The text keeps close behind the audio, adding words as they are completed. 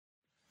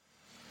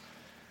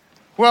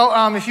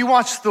Well, if you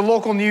watch the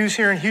local news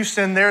here in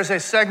Houston, there's a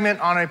segment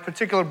on a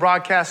particular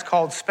broadcast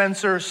called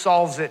Spencer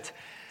Solves It.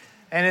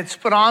 And it's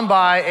put on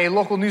by a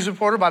local news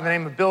reporter by the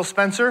name of Bill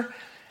Spencer.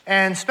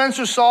 And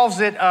Spencer Solves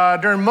It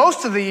during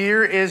most of the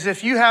year is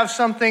if you have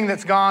something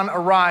that's gone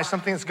awry,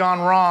 something that's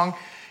gone wrong,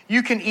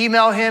 you can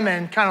email him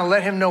and kind of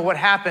let him know what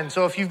happened.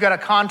 So if you've got a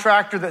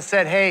contractor that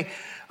said, hey,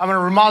 I'm gonna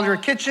remodel your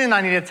kitchen, I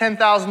need a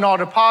 $10,000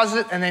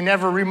 deposit, and they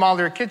never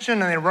remodel your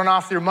kitchen and they run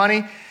off their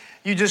money,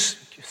 you just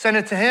send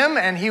it to him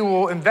and he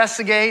will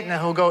investigate and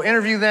he'll go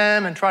interview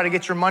them and try to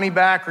get your money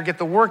back or get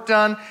the work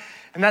done.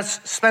 And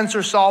that's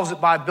Spencer Solves It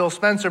by Bill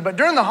Spencer. But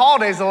during the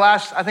holidays, the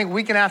last, I think,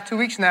 week and a half, 2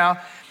 weeks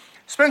now,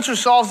 Spencer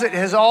Solves It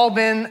has all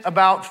been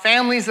about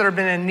families that have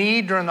been in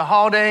need during the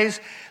holidays.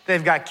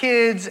 They've got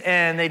kids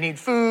and they need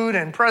food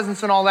and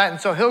presents and all that. And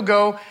so he'll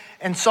go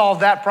and solve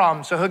that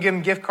problem. So he'll give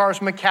them gift cards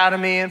from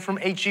Academy and from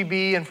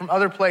H-E-B and from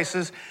other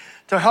places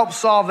to help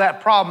solve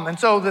that problem. And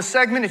so the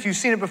segment, if you've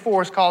seen it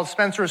before, is called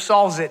Spencer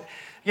Solves It.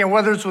 You know,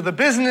 whether it's with a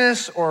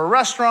business or a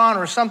restaurant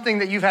or something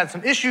that you've had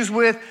some issues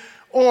with,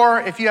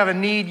 or if you have a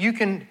need, you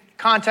can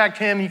contact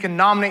him, you can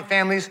nominate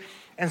families,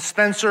 and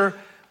Spencer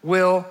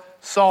will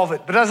solve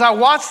it. But as I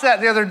watched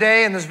that the other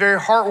day, and this very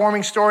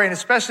heartwarming story, and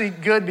especially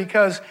good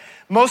because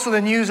most of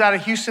the news out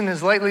of Houston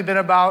has lately been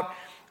about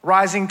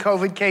rising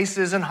COVID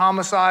cases and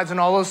homicides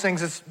and all those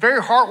things. It's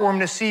very heartwarming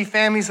to see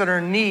families that are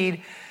in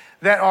need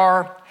that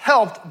are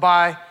helped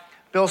by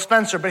Bill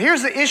Spencer. But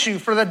here's the issue.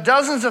 For the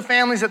dozens of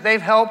families that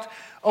they've helped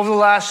over the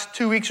last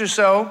 2 weeks or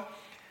so,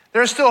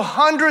 there are still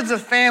hundreds of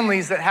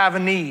families that have a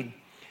need.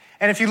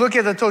 And if you look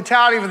at the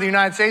totality of the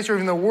United States or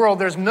even the world,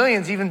 there's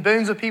millions, even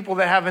billions of people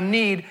that have a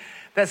need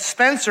that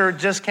Spencer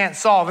just can't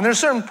solve. And there's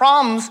certain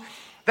problems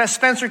that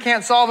Spencer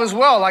can't solve as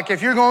well. Like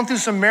if you're going through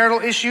some marital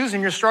issues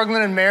and you're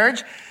struggling in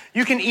marriage,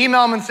 you can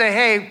email him and say,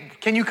 hey,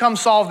 can you come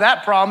solve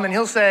that problem? And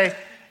he'll say,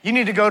 you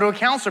need to go to a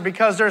counselor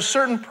because there's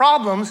certain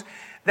problems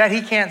that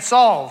he can't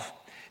solve.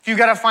 If you've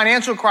got a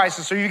financial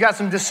crisis or you've got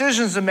some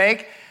decisions to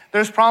make,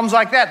 there's problems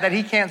like that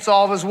he can't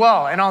solve as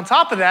well. And on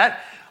top of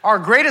that, our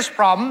greatest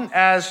problem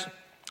as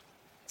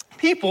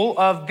people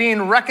of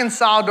being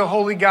reconciled to a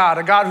holy God,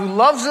 a God who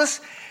loves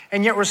us,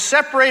 and yet we're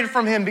separated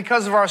from him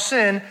because of our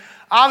sin,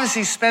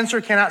 obviously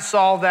Spencer cannot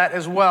solve that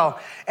as well.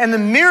 And the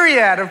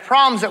myriad of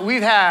problems that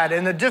we've had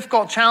and the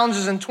difficult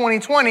challenges in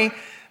 2020,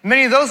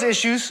 many of those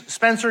issues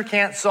Spencer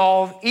can't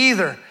solve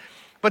either.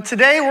 But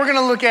today we're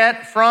gonna look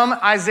at, from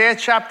Isaiah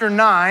chapter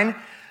 9,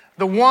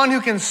 the one who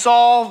can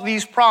solve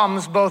these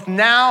problems both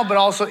now but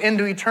also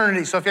into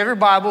eternity. So if you have your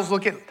Bibles,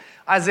 look at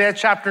Isaiah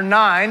chapter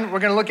 9. We're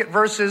gonna look at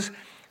verses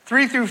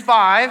 3 through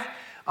 5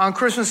 on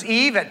Christmas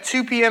Eve at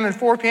 2 p.m. and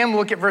 4 p.m. We'll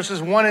look at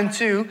verses 1 and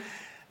 2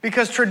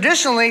 because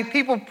traditionally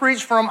people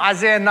preach from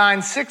Isaiah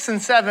 9, 6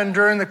 and 7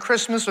 during the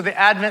Christmas or the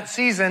Advent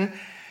season.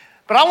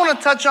 But I wanna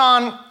touch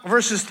on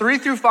verses 3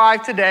 through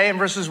 5 today and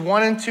verses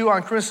 1 and 2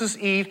 on Christmas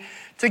Eve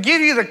to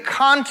give you the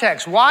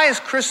context. Why is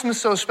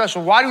Christmas so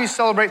special? Why do we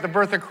celebrate the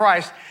birth of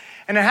Christ?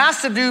 And it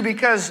has to do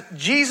because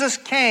Jesus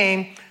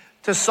came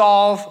to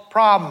solve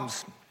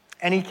problems.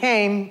 And he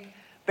came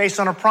based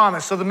on a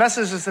promise. So the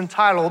message is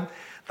entitled,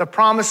 The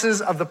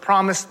Promises of the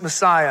Promised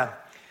Messiah.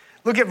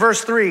 Look at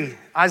verse 3,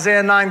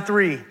 Isaiah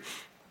 9:3.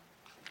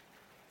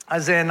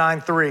 Isaiah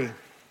 9:3.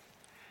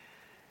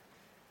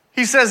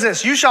 He says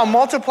this, you shall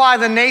multiply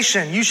the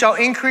nation, you shall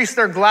increase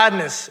their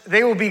gladness.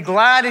 They will be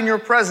glad in your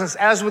presence,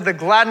 as with the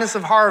gladness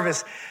of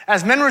harvest,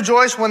 as men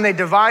rejoice when they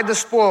divide the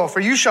spoil. For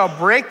you shall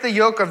break the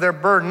yoke of their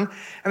burden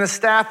and the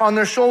staff on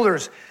their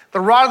shoulders, the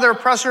rod of their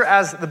oppressor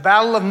as the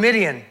battle of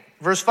Midian.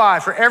 Verse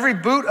 5, for every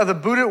boot of the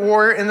booted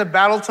warrior in the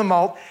battle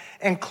tumult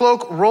and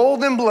cloak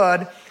rolled in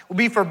blood will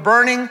be for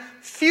burning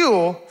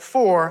fuel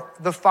for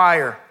the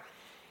fire.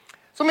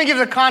 So let me give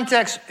the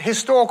context,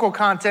 historical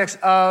context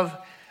of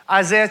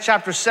Isaiah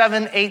chapter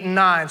 7, 8, and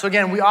 9. So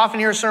again, we often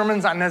hear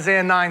sermons on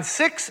Isaiah 9,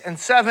 6, and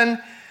 7.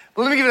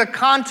 But let me give you the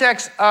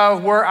context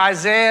of where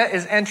Isaiah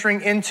is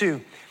entering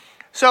into.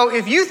 So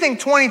if you think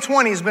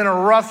 2020 has been a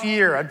rough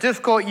year, a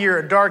difficult year,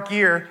 a dark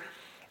year,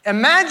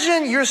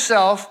 imagine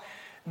yourself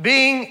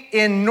being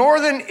in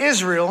northern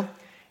Israel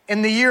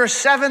in the year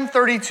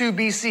 732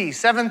 BC,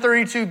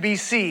 732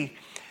 BC,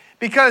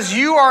 because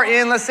you are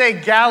in, let's say,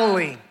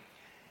 Galilee,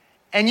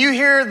 and you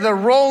hear the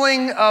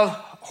rolling of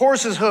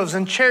horses' hooves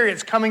and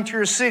chariots coming to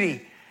your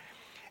city.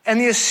 And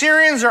the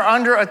Assyrians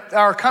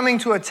are coming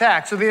to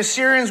attack. So the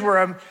Assyrians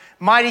were a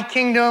mighty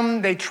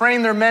kingdom. They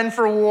trained their men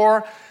for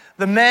war.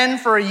 The men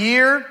for a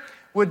year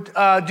would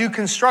do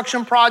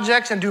construction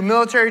projects and do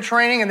military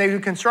training, and they do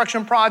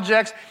construction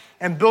projects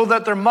and build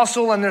up their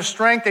muscle and their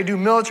strength. They do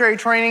military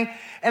training.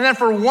 And then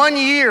for 1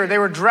 year, they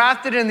were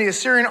drafted in the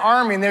Assyrian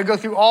army, and they would go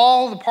through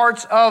all the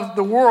parts of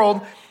the world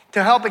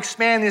to help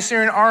expand the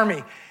Assyrian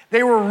army.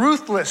 They were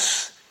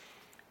ruthless.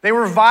 They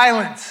were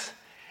violent.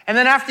 And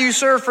then after you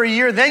served for a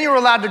year, then you were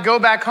allowed to go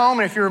back home.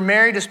 And if you were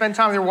married, to spend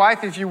time with your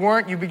wife. If you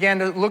weren't, you began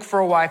to look for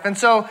a wife. And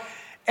so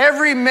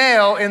every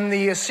male in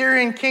the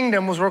Assyrian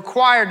kingdom was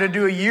required to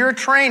do a year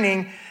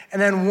training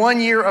and then 1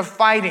 year of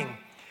fighting.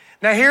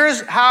 Now here's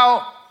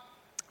how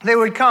They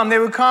would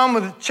come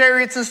with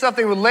chariots and stuff.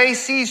 They would lay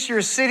siege to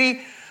your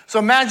city. So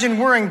imagine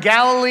we're in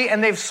Galilee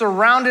and they've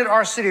surrounded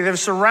our city. They've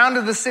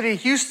surrounded the city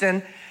of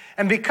Houston.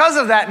 And because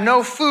of that,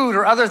 no food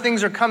or other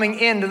things are coming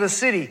into the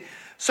city.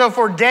 So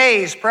for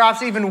days,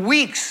 perhaps even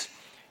weeks,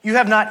 you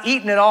have not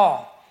eaten at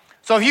all.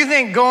 So if you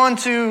think going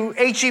to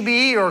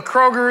H-E-B or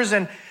Kroger's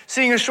and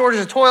seeing a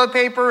shortage of toilet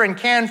paper and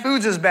canned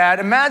foods is bad,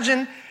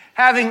 imagine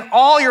having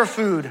all your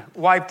food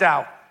wiped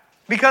out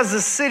because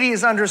the city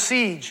is under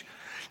siege.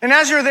 And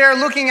as you're there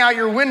looking out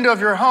your window of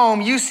your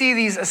home, you see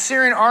these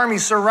Assyrian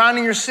armies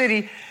surrounding your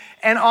city,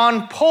 and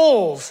on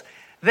poles,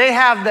 they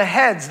have the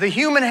heads, the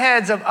human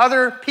heads of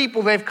other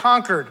people they've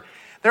conquered.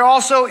 They're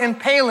also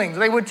impaling.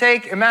 They would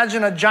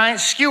imagine a giant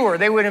skewer.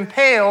 They would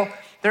impale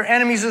their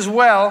enemies as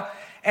well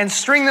and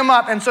string them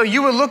up. And so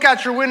you would look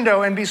out your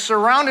window and be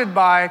surrounded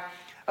by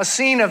a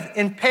scene of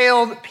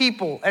impaled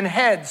people and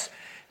heads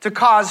to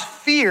cause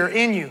fear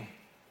in you.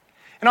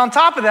 And on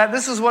top of that,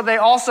 this is what they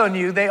also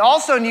knew. They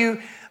also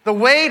knew the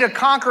way to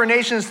conquer a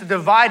nation is to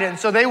divide it. And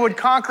so they would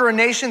conquer a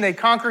nation, they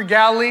conquered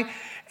Galilee,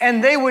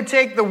 and they would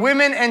take the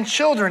women and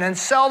children and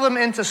sell them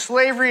into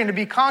slavery and to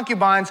be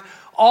concubines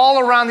all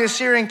around the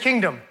Assyrian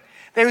kingdom.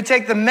 They would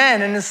take the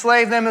men and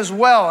enslave them as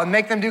well and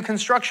make them do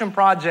construction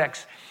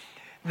projects.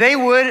 They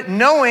would,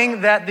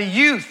 knowing that the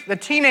youth, the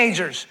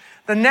teenagers,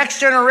 the next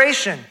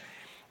generation,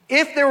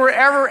 if there were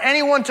ever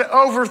anyone to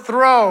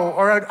overthrow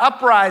or an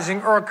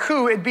uprising or a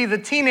coup, it'd be the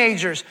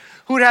teenagers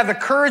who would have the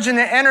courage and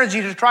the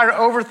energy to try to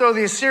overthrow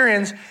the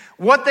Assyrians.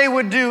 What they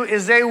would do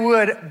is they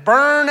would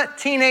burn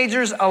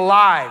teenagers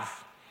alive.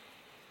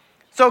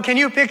 So can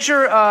you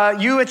picture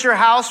you at your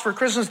house for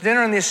Christmas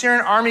dinner and the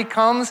Assyrian army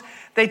comes,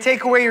 they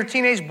take away your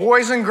teenage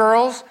boys and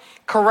girls,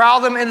 corral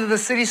them into the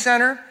city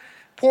center,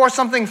 pour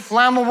something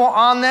flammable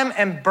on them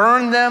and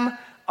burn them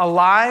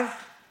alive?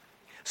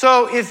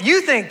 So if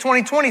you think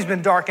 2020 has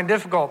been dark and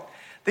difficult,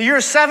 the year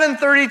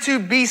 732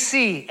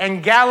 BC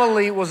and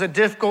Galilee was a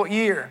difficult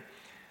year.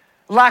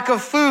 Lack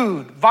of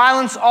food,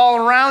 violence all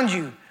around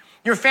you,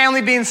 your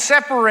family being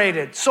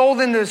separated,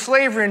 sold into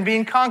slavery and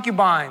being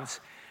concubines,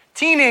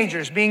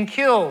 teenagers being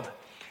killed.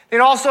 They'd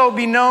also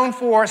be known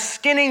for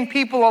skinning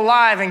people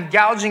alive and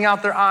gouging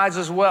out their eyes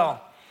as well.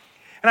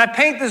 And I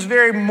paint this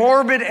very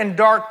morbid and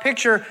dark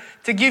picture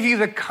to give you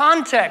the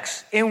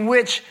context in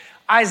which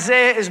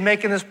Isaiah is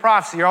making this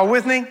prophecy. You're all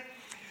with me?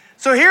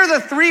 So here are the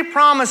three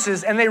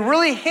promises, and they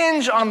really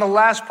hinge on the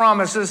last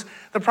promise.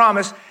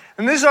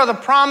 And these are the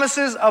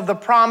promises of the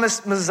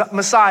promised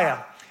Messiah.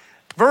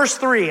 Verse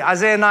 3,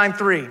 Isaiah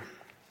 9:3.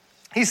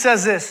 He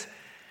says this,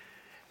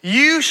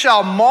 "You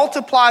shall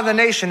multiply the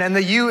nation," and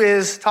the you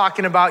is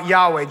talking about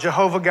Yahweh,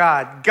 Jehovah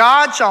God.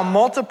 "God shall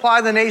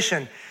multiply the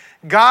nation.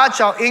 God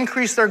shall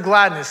increase their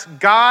gladness.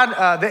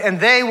 And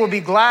they will be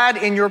glad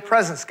in your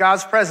presence,"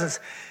 God's presence,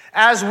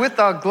 "as with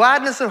the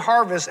gladness of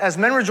harvest, as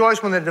men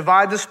rejoice when they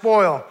divide the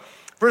spoil."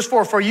 Verse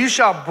 4, "For you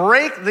shall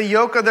break the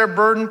yoke of their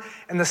burden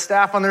and the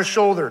staff on their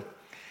shoulder."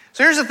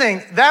 So here's the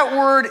thing. That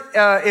word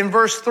in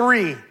verse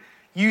 3,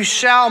 you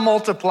shall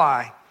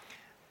multiply.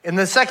 In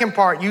the second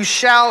part, you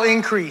shall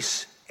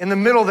increase. In the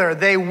middle there,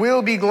 they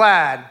will be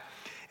glad.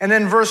 And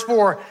then verse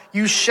 4,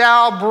 you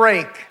shall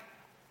break.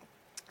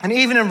 And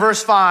even in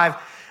verse 5,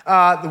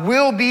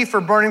 will be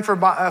for burning for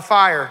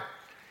fire.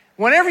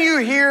 Whenever you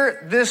hear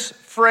this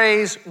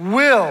phrase,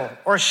 will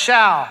or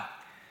shall,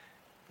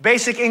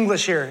 basic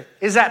English here,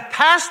 is that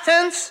past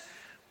tense,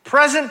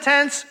 present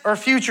tense, or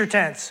future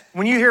tense?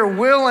 When you hear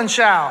will and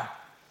shall?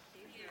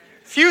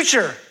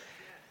 Future.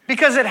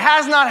 Because it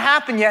has not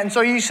happened yet. And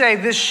so you say,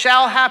 this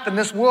shall happen,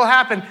 this will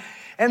happen.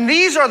 And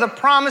these are the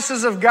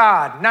promises of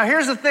God. Now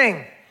here's the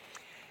thing.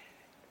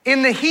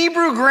 In the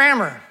Hebrew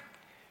grammar,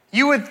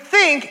 you would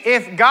think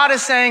if God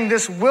is saying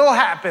this will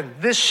happen,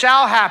 this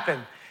shall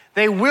happen,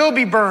 they will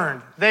be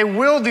burned, they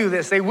will do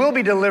this, they will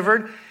be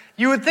delivered,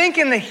 you would think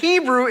in the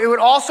Hebrew it would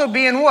also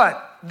be in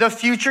what? The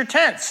future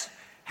tense.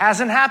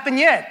 Hasn't happened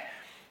yet.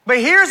 But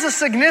here's the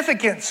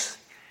significance.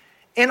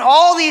 In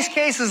all these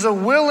cases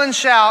of will and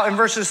shall, in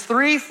verses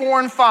 3, 4,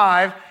 and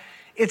 5,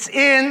 it's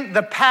in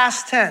the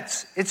past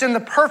tense. It's in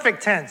the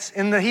perfect tense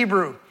in the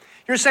Hebrew.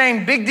 You're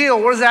saying, big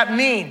deal, what does that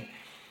mean?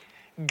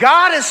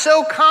 God is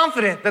so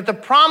confident that the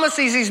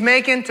promises he's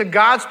making to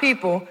God's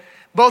people,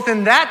 both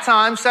in that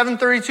time,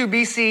 732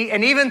 BC,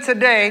 and even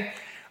today,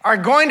 are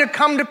going to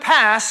come to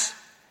pass.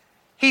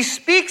 He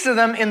speaks of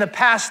them in the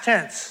past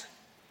tense.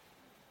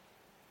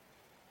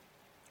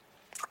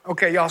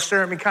 Okay, y'all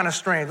staring at me kind of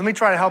strange. Let me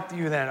try to help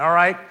you then, all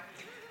right?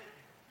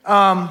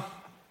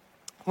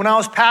 When I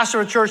was pastor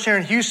of a church here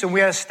in Houston, we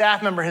had a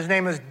staff member. His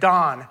name is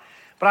Don,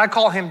 but I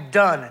call him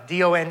Dunn,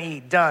 D-O-N-E,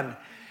 Dunn.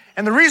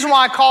 And the reason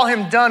why I call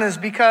him Dunn is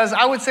because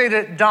I would say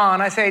to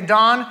Don, I say,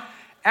 Don,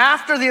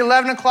 after the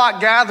 11 o'clock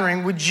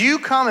gathering, would you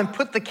come and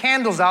put the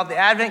candles out, the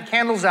Advent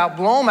candles out,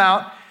 blow them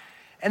out?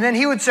 And then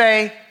he would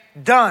say,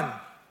 done.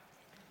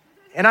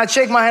 And I'd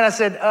shake my head. I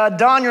said,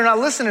 Don, you're not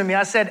listening to me.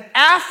 I said,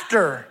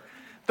 after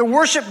the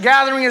worship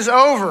gathering is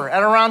over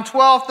at around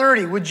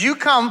 12:30, would you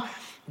come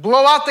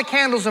blow out the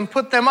candles and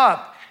put them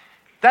up?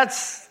 That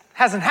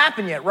hasn't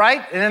happened yet,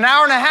 right? In an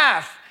hour and a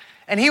half.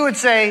 And he would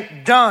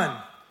say,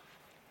 done.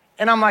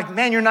 And I'm like,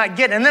 man, you're not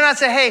getting it. And then I'd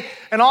say, hey,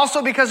 and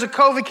also because of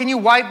COVID, can you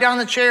wipe down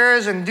the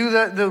chairs and do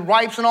the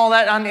wipes and all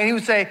that? And he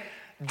would say,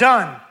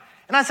 done.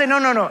 And I'd say,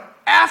 no.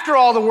 After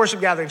all the worship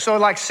gatherings, so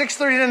like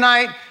 6:30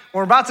 tonight,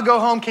 we're about to go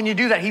home, can you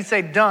do that? He'd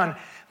say, done.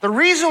 The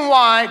reason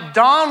why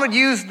Don would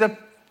use the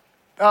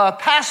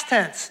past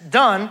tense,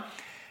 done,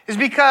 is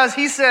because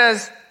he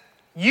says,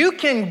 you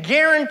can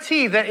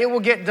guarantee that it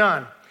will get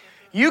done.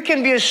 You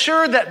can be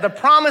assured that the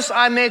promise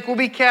I make will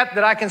be kept,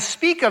 that I can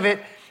speak of it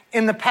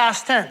in the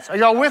past tense. Are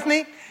y'all with me?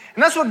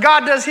 And that's what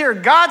God does here.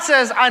 God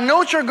says, I know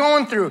what you're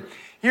going through.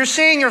 You're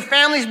seeing your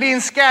families being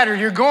scattered.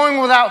 You're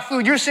going without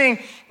food. You're seeing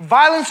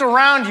violence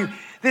around you.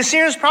 The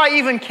Syrians probably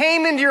even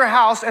came into your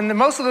house, and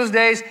most of those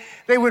days,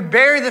 they would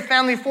bury the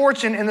family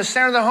fortune in the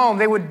center of the home.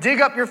 They would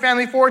dig up your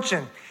family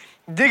fortune,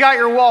 dig out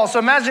your wall. So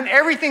imagine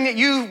everything that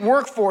you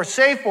work for,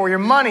 save for, your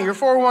money, your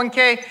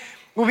 401k,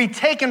 will be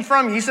taken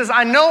from you. He says,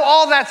 I know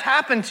all that's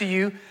happened to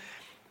you,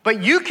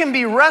 but you can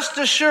be rest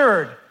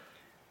assured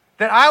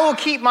that I will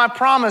keep my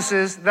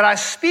promises, that I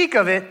speak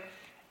of it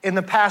in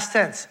the past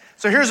tense.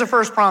 So here's the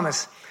first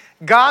promise.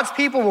 God's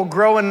people will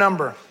grow in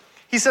number.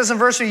 He says in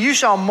verse 3, you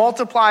shall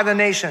multiply the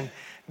nation.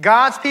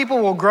 God's people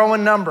will grow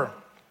in number.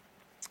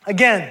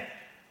 Again,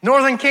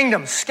 northern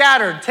kingdom,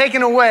 scattered,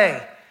 taken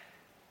away.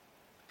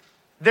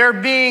 They're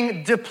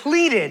being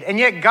depleted, and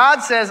yet God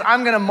says,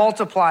 I'm going to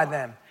multiply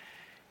them.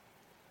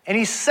 And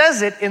he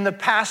says it in the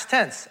past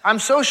tense. I'm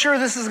so sure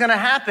this is going to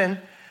happen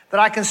that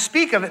I can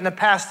speak of it in the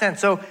past tense.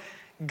 So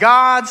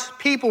God's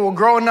people will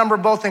grow in number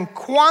both in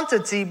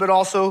quantity but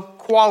also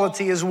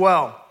quality as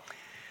well.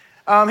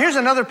 Here's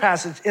another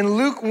passage in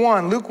Luke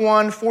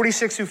 1,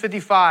 46 through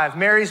 55,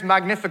 Mary's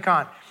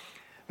Magnificat.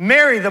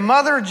 Mary, the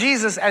mother of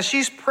Jesus, as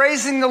she's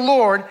praising the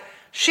Lord,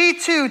 she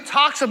too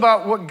talks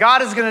about what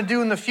God is going to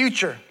do in the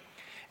future.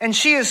 And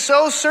she is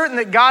so certain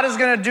that God is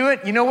going to do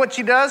it. You know what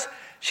she does?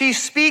 She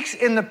speaks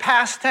in the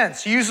past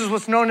tense. She uses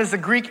what's known as the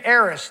Greek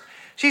aorist.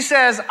 She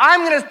says, I'm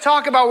going to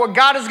talk about what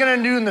God is going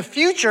to do in the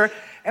future,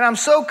 and I'm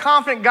so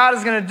confident God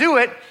is going to do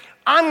it,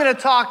 I'm going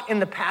to talk in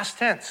the past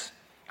tense.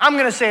 I'm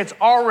going to say it's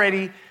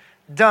already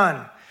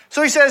done.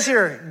 So he says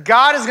here,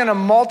 God is going to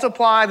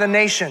multiply the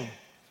nation.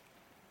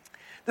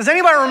 Does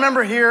anybody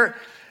remember here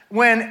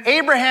when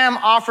Abraham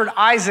offered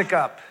Isaac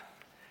up?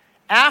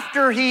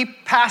 After he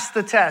passed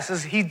the test,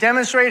 as he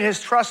demonstrated his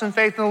trust and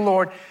faith in the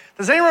Lord,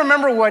 does anyone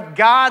remember what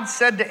God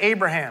said to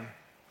Abraham?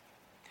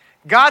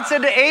 God said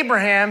to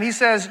Abraham, he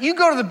says, you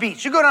go to the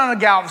beach, you go down to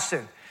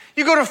Galveston,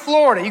 you go to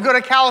Florida, you go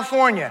to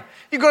California,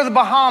 you go to the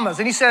Bahamas,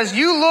 and he says,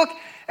 you look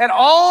at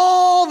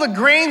all the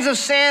grains of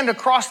sand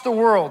across the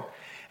world,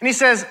 and he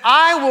says,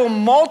 I will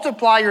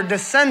multiply your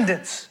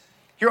descendants,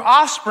 your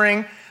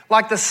offspring,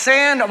 like the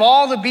sand of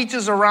all the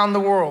beaches around the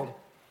world.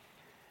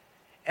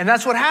 And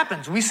that's what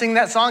happens. We sing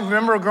that song.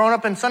 Remember growing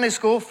up in Sunday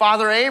school,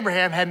 Father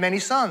Abraham had many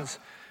sons.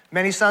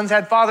 Many sons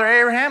had Father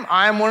Abraham.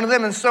 I am one of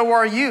them, and so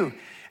are you.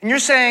 And you're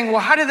saying, well,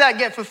 how did that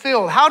get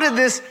fulfilled? How did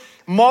this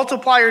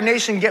multiplier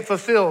nation get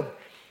fulfilled?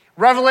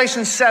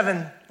 Revelation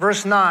 7,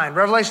 verse 9.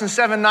 Revelation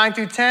 7, 9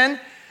 through 10.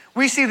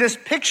 We see this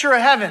picture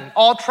of heaven.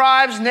 All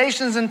tribes,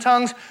 nations, and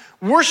tongues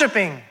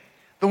worshiping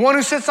the one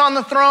who sits on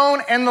the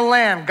throne and the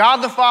Lamb, God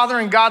the Father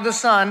and God the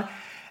Son.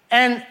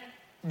 And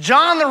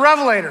John the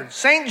Revelator,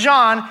 St.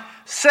 John,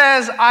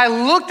 says, I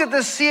looked at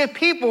this sea of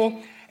people,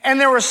 and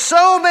there were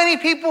so many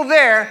people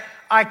there,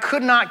 I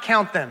could not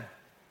count them.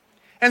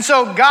 And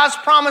so God's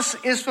promise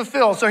is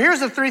fulfilled. So here's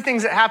the three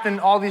things that happen in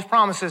all these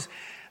promises.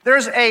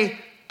 There's a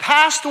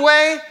past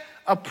way,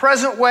 a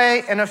present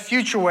way, and a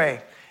future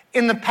way.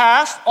 In the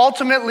past,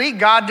 ultimately,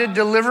 God did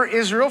deliver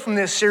Israel from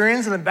the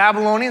Assyrians and the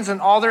Babylonians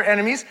and all their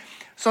enemies.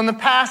 So in the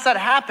past, that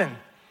happened.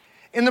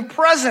 In the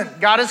present,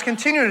 God has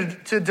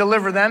continued to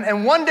deliver them.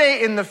 And one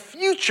day in the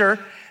future,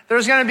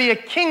 there's going to be a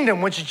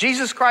kingdom which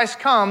Jesus Christ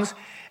comes,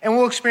 and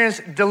we'll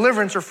experience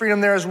deliverance or freedom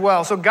there as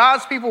well. So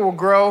God's people will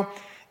grow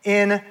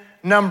in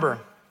number.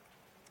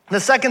 The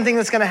second thing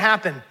that's going to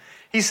happen,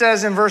 he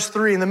says in verse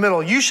 3 in the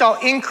middle, you shall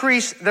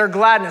increase their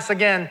gladness.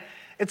 Again,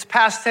 it's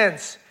past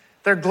tense.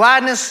 Their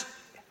gladness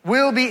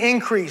will be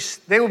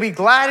increased. They will be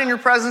glad in your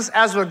presence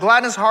as with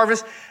gladness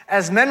harvest,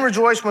 as men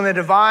rejoice when they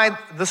divide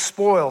the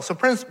spoil. So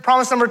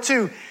promise number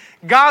 2,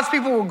 God's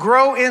people will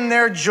grow in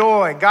their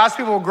joy. God's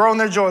people will grow in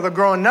their joy. They'll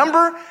grow in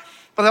number,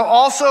 but they'll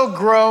also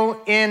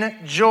grow in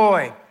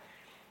joy.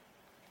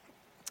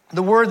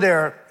 The word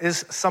there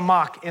is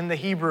samak in the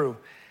Hebrew.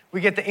 We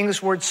get the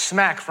English word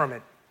smack from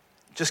it.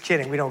 Just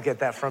kidding, we don't get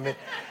that from it.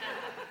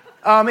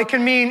 It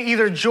can mean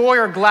either joy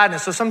or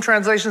gladness. So some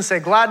translations say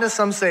gladness,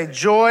 some say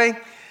joy.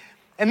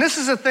 And this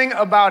is the thing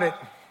about it.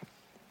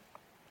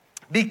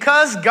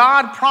 Because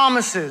God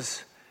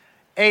promises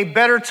a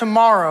better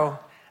tomorrow,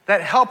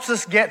 that helps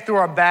us get through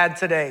our bad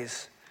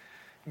todays.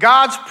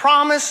 God's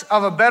promise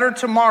of a better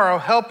tomorrow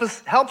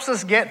helps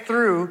us get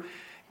through,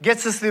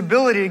 gets us the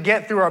ability to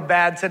get through our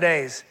bad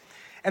todays.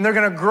 And they're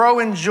going to grow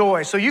in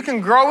joy. So you can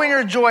grow in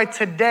your joy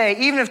today,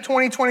 even if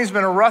 2020 has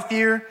been a rough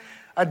year,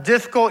 a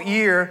difficult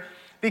year,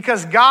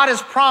 because God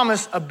has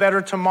promised a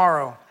better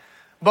tomorrow.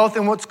 both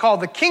in what's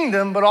called the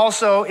kingdom, but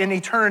also in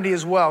eternity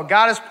as well.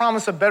 God has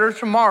promised a better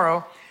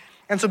tomorrow.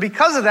 And so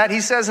because of that,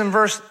 he says in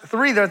verse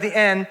 3 there at the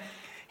end,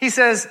 he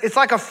says, it's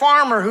like a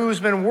farmer who's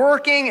been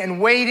working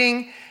and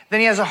waiting, then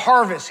he has a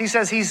harvest. He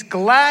says he's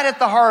glad at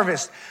the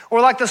harvest.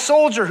 Or like the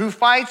soldier who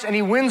fights and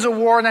he wins a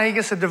war, now he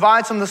gets to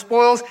divide some of the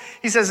spoils.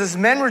 He says, as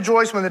men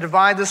rejoice when they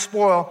divide the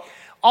spoil,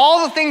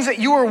 all the things that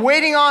you were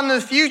waiting on in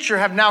the future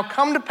have now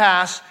come to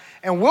pass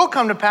and will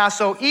come to pass.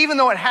 So even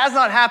though it has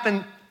not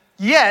happened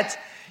yet,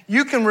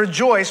 you can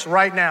rejoice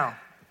right now.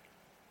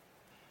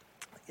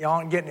 Y'all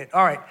aren't getting it.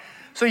 All right.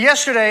 So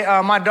yesterday,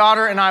 my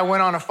daughter and I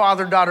went on a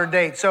father-daughter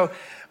date. So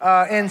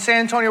in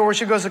San Antonio, where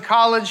she goes to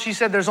college, she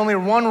said there's only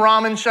one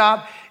ramen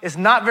shop. It's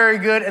not very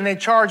good, and they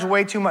charge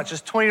way too much.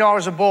 It's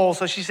 $20 a bowl.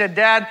 So she said,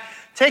 Dad,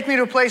 take me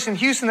to a place in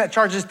Houston that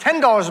charges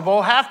 $10 a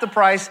bowl, half the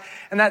price,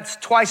 and that's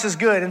twice as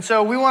good. And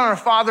so we went on a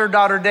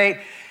father-daughter date.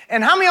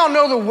 And how many of y'all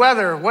know the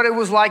weather, what it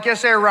was like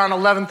yesterday around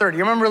 11:30? You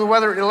remember the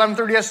weather at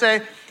 11:30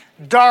 yesterday?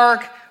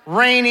 Dark,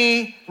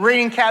 rainy,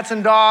 raining cats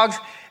and dogs.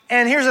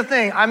 And here's the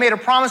thing, I made a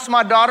promise to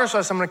my daughter, so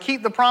I said I'm gonna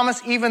keep the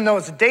promise even though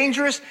it's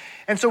dangerous.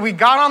 And so we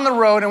got on the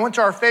road and went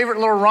to our favorite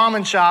little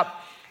ramen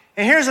shop.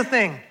 And here's the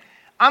thing,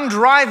 I'm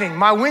driving,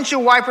 my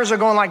windshield wipers are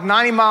going like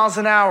 90 miles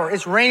an hour.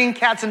 It's raining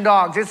cats and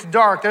dogs, it's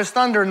dark, there's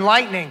thunder and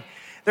lightning.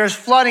 There's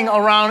flooding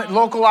around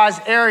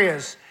localized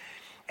areas.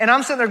 And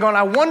I'm sitting there going,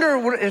 I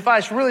wonder if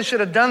I really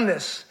should have done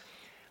this.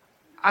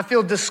 I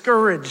feel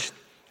discouraged.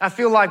 I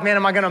feel like, man,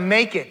 am I gonna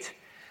make it?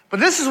 But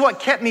this is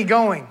what kept me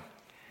going.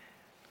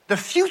 The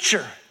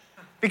future.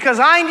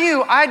 Because I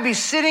knew I'd be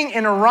sitting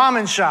in a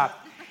ramen shop,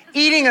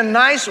 eating a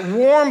nice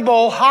warm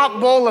bowl, hot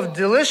bowl of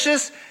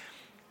delicious,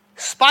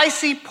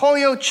 spicy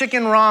pollo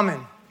chicken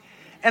ramen.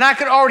 And I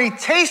could already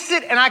taste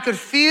it and I could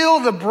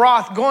feel the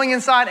broth going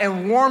inside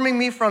and warming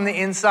me from the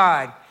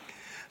inside.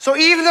 So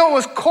even though it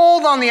was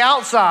cold on the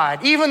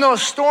outside, even though it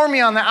was stormy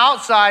on the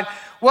outside,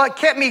 what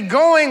kept me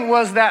going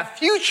was that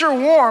future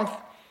warmth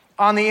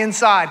on the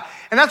inside.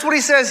 And that's what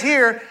he says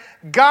here.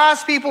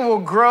 God's people will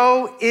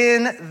grow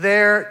in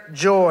their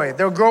joy.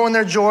 They'll grow in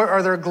their joy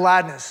or their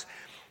gladness.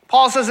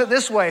 Paul says it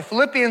this way.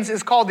 Philippians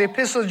is called the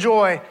epistle of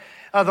joy,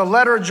 the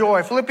letter of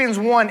joy. Philippians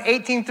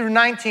 1:18 through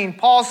 19.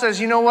 Paul says,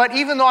 you know what?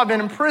 Even though I've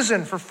been in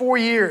prison for 4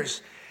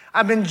 years,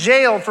 I've been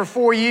jailed for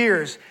 4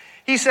 years.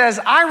 He says,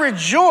 I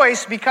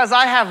rejoice because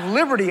I have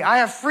liberty. I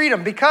have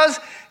freedom. Because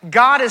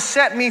God has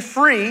set me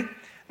free,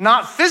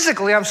 not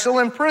physically, I'm still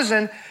in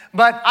prison,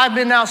 but I've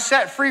been now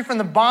set free from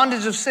the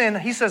bondage of sin.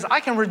 He says,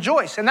 I can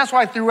rejoice. And that's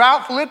why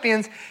throughout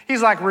Philippians,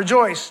 he's like,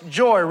 rejoice,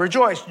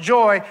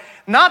 joy.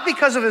 Not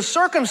because of his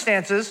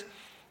circumstances,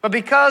 but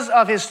because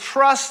of his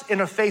trust in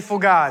a faithful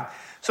God.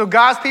 So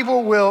God's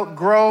people will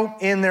grow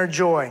in their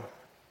joy.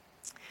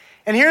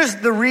 And here's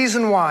the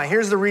reason why.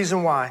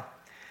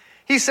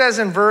 He says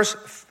in verse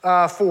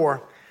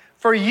 4,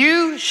 for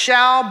you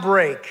shall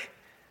break.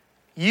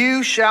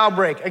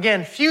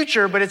 Again,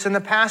 future, but it's in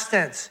the past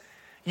tense.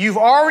 You've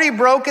already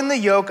broken the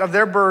yoke of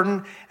their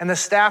burden and the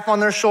staff on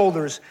their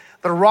shoulders,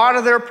 the rod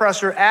of their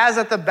oppressor, as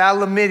at the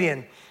battle of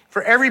Midian.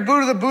 For every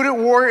boot of the booted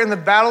warrior in the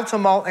battle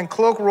tumult and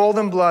cloak rolled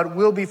in blood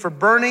will be for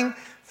burning,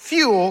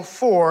 fuel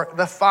for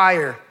the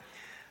fire.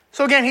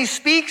 So again, he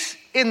speaks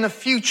in the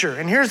future.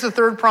 And here's the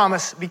third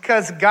promise,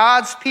 because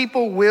God's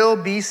people will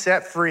be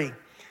set free.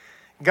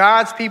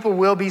 God's people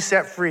will be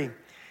set free.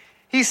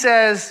 He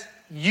says,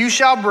 you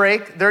shall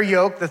break their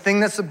yoke, the thing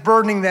that's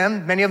burdening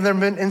them. Many of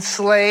them have been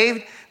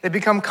enslaved. They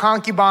become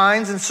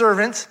concubines and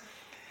servants.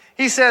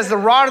 He says the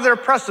rod of their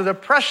oppressor, the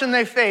oppression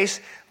they face,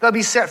 they'll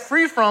be set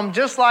free from,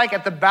 just like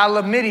at the battle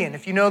of Midian.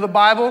 If you know the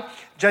Bible,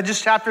 Judges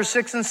chapter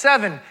 6 and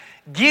 7,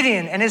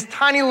 Gideon and his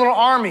tiny little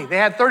army, they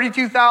had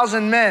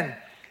 32,000 men.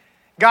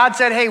 God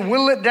said, hey,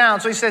 whittle it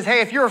down. So he says,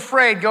 hey, if you're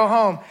afraid, go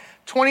home.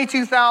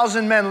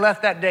 22,000 men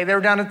left that day. They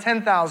were down to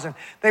 10,000.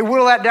 They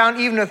whittled that down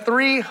even to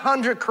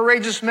 300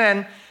 courageous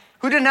men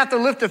who didn't have to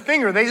lift a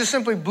finger. They just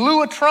simply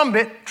blew a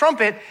trumpet,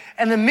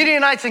 and the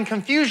Midianites in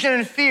confusion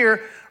and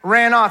fear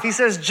ran off. He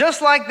says,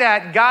 just like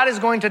that, God is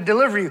going to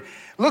deliver you.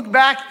 Look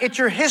back at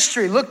your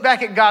history. Look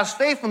back at God's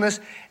faithfulness,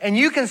 and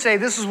you can say,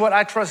 this is what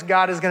I trust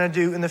God is going to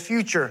do in the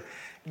future.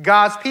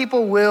 God's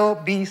people will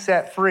be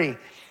set free.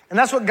 And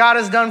that's what God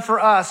has done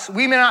for us.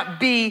 We may not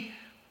be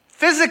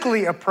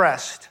physically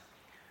oppressed,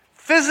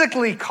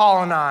 physically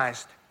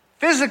colonized,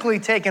 physically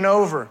taken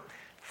over,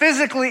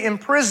 physically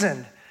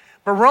imprisoned.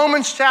 But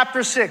Romans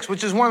chapter 6,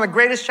 which is one of the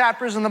greatest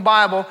chapters in the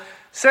Bible,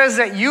 says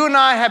that you and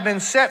I have been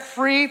set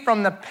free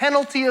from the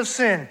penalty of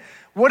sin.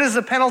 What is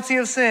the penalty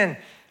of sin?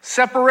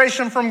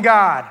 Separation from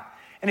God.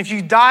 And if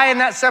you die in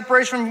that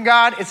separation from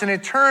God, it's an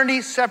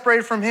eternity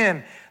separated from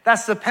him.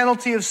 That's the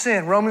penalty of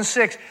sin, Romans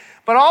 6.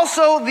 But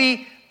also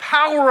the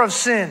power of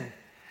sin.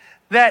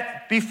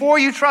 That before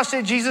you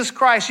trusted Jesus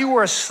Christ, you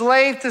were a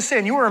slave to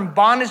sin. You were in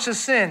bondage to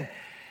sin.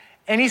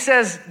 And he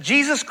says,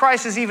 Jesus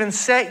Christ has even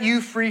set you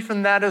free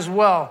from that as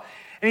well.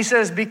 And he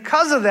says,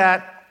 because of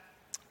that,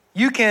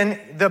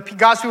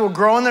 God's people will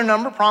grow in their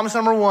number, promise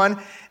number 1,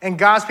 and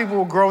God's people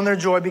will grow in their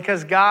joy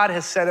because God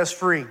has set us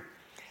free.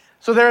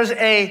 So there's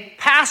a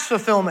past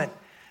fulfillment.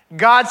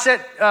 God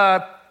set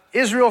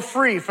Israel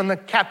free from the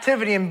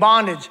captivity and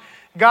bondage.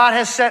 God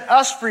has set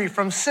us free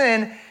from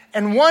sin.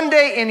 And one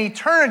day in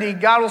eternity,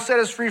 God will set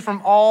us free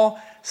from all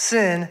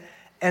sin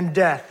and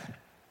death.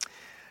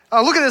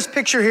 Look at this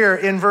picture here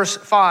in verse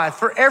 5.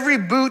 For every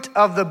boot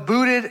of the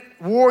booted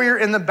warrior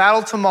in the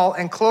battle tumult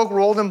and cloak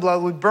rolled in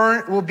blood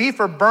will be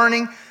for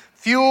burning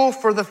fuel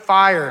for the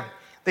fire.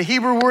 The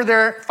Hebrew word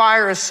there,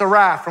 fire, is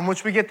seraph, from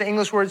which we get the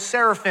English word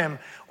seraphim,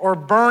 or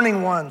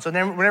burning ones. So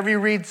then whenever you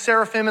read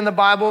seraphim in the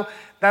Bible,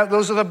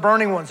 those are the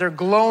burning ones. They're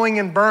glowing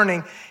and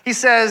burning. He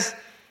says,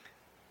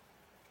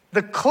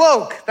 the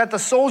cloak that the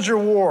soldier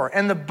wore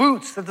and the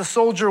boots that the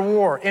soldier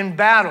wore in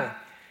battle,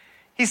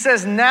 he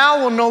says,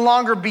 now will no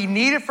longer be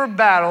needed for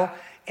battle.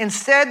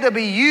 Instead, they'll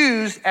be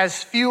used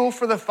as fuel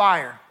for the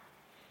fire.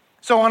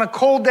 So on a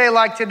cold day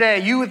like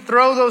today, you would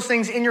throw those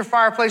things in your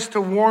fireplace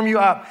to warm you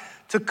up,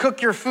 to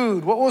cook your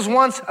food. What was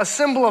once a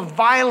symbol of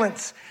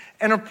violence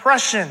and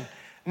oppression,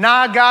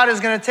 now God is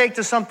going to take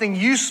to something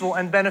useful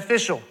and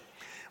beneficial.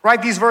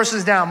 Write these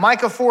verses down.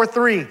 Micah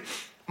 4:3,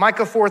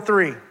 Micah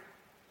 4:3,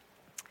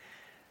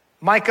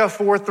 Micah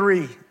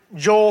 4:3,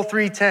 Joel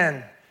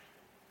 3:10,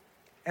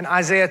 and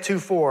Isaiah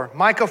 2:4.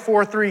 Micah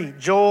 4:3,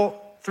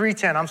 Joel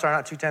 3:10, I'm sorry,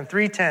 not 2:10,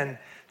 3:10,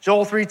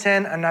 Joel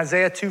 3:10, and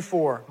Isaiah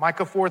 2:4.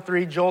 Micah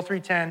 4:3, Joel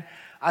 3:10,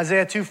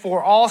 Isaiah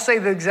 2:4, all say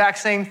the exact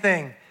same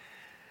thing.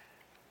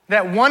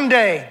 That one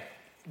day,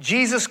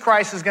 Jesus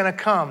Christ is going to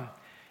come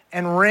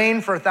and reign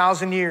for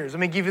 1,000 years.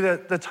 Let me give you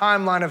the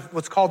timeline of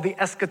what's called the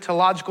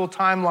eschatological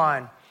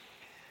timeline.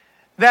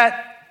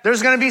 That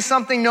there's going to be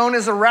something known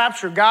as a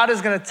rapture. God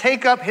is going to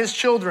take up his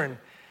children.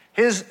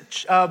 His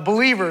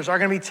believers are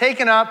going to be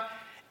taken up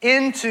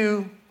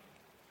into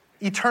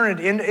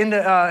eternity,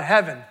 into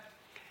heaven.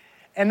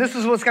 And this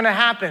is what's going to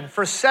happen.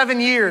 For 7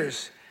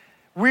 years,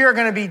 we are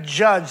going to be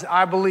judged,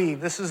 I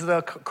believe. This is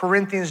the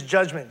Corinthians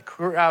judgment,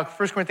 1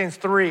 Corinthians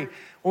 3.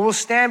 We will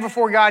stand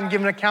before God and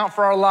give an account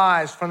for our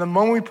lives from the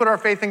moment we put our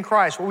faith in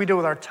Christ, what we do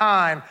with our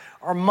time,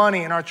 our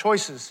money, and our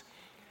choices.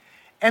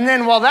 And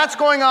then while that's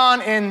going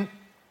on in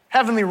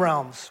heavenly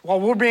realms, while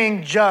we're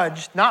being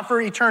judged, not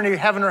for eternity,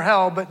 heaven or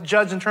hell, but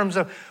judged in terms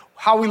of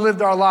how we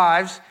lived our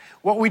lives,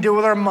 what we did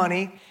with our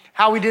money,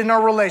 how we did in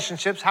our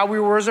relationships, how we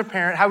were as a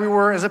parent, how we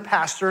were as a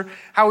pastor,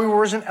 how we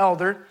were as an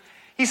elder.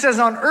 He says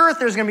on earth,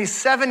 there's going to be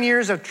 7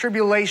 years of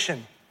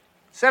tribulation.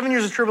 7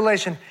 years of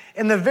tribulation.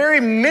 In the very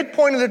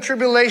midpoint of the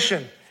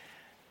tribulation,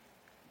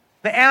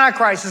 the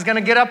Antichrist is going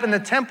to get up in the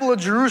temple of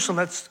Jerusalem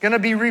that's going to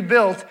be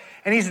rebuilt,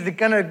 and he's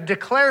going to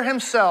declare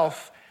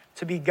himself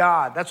to be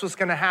God. That's what's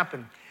going to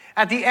happen.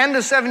 At the end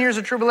of 7 years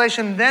of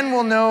tribulation, then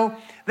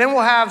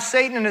we'll have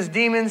Satan and his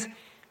demons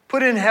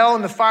put in hell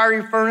in the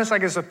fiery furnace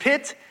like it's a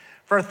pit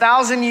for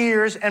 1,000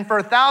 years. And for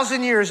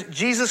 1,000 years,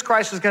 Jesus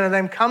Christ is going to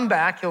then come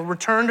back. He'll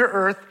return to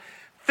earth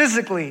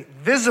physically,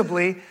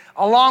 visibly,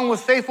 along with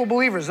faithful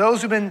believers,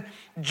 those who've been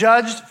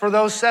judged for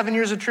those 7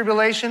 years of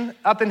tribulation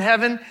up in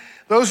heaven.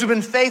 Those who've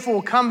been faithful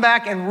will come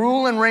back and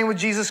rule and reign with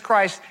Jesus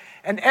Christ.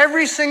 And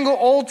every single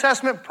Old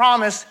Testament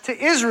promise to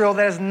Israel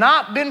that has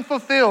not been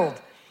fulfilled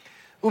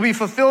will be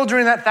fulfilled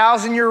during that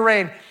 1,000-year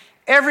reign.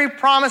 Every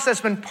promise that's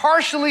been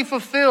partially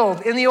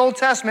fulfilled in the Old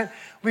Testament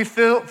will be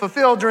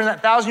fulfilled during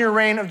that 1,000-year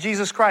reign of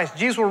Jesus Christ.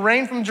 Jesus will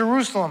reign from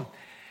Jerusalem,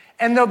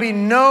 and there'll be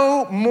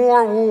no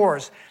more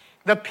wars.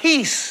 The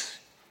peace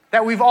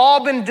that we've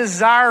all been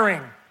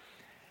desiring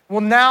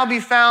will now be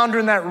found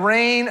during that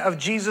reign of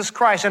Jesus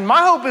Christ. And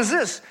my hope is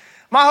this.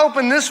 My hope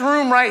in this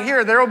room right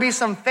here, there will be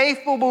some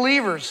faithful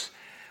believers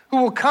who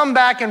will come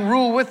back and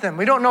rule with them.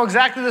 We don't know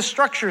exactly the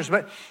structures,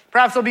 but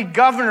perhaps there'll be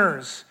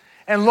governors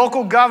and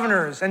local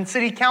governors and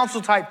city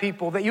council type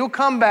people that you'll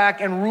come back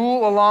and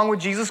rule along with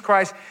Jesus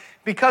Christ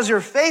because of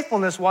your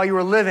faithfulness while you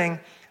were living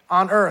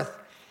on earth.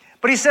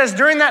 But he says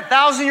during that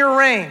 1,000-year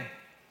reign,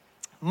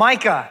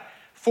 Micah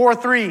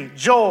 4:3,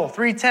 Joel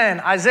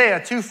 3:10,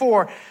 Isaiah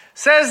 2:4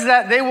 says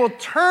that they will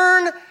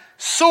turn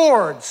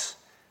swords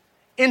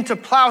into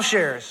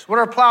plowshares. What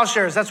are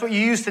plowshares? That's what you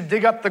use to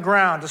dig up the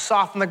ground, to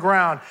soften the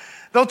ground.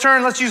 They'll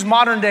turn, let's use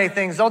modern day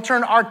things, they'll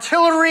turn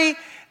artillery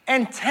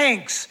and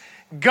tanks,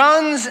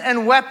 guns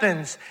and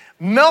weapons,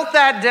 melt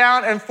that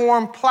down and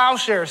form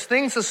plowshares,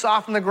 things to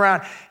soften the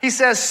ground. He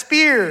says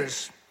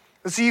spears,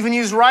 let's even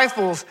use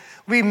rifles,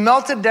 will be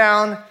melted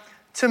down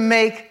to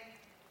make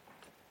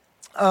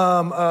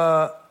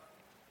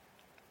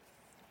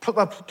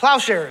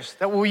plowshares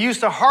that we'll use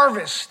to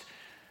harvest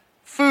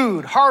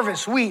food,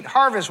 harvest wheat,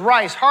 harvest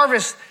rice,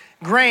 harvest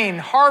grain,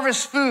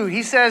 harvest food.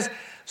 He says,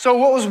 so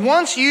what was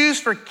once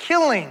used for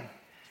killing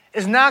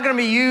is now going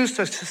to be used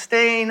to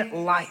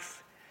sustain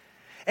life.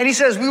 And he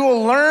says, we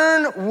will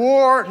learn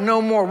war no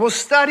more. We'll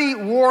study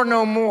war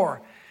no more,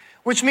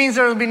 which means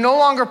there will be no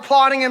longer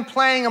plotting and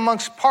planning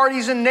amongst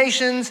parties and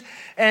nations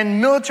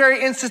and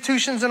military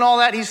institutions and all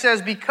that. He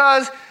says,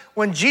 because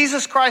when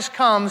Jesus Christ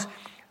comes,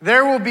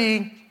 there will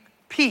be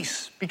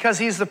peace because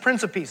he's the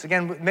Prince of Peace.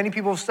 Again, many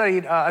people have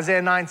studied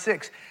Isaiah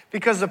 9:6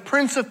 because the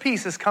Prince of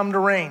Peace has come to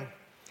reign.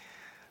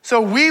 So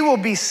we will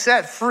be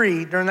set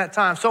free during that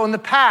time. So in the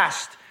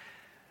past,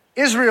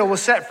 Israel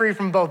was set free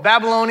from both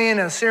Babylonian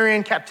and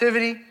Assyrian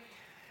captivity.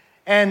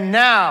 And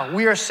now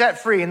we are set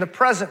free in the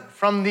present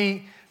from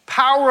the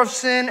power of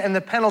sin and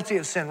the penalty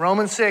of sin,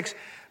 Romans 6.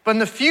 But in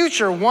the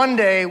future, one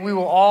day, we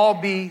will all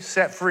be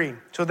set free.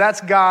 So that's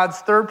God's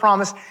third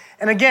promise.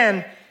 And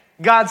again,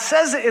 God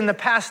says it in the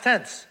past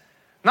tense,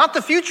 not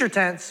the future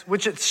tense,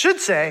 which it should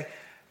say,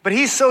 but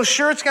he's so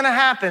sure it's gonna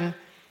happen,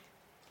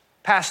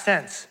 past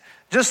tense.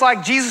 Just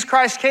like Jesus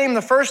Christ came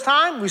the first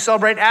time, we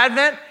celebrate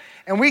Advent,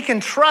 and we can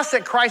trust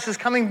that Christ is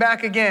coming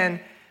back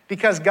again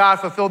because God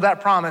fulfilled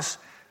that promise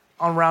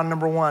on round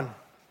number one.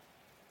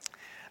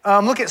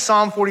 Look at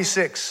Psalm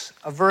 46,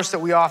 a verse that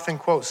we often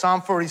quote,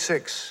 Psalm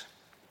 46.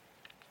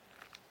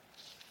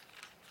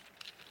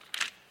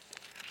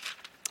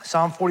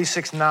 Psalm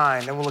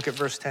 46:9, then we'll look at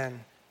verse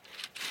 10.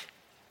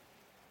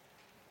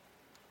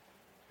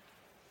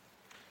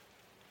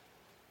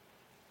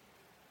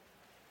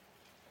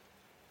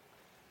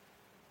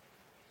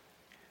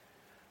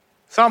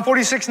 Psalm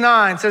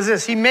 46:9 says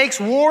this, he makes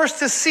wars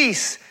to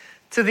cease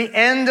to the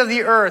end of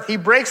the earth. He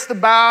breaks a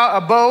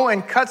bow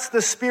and cuts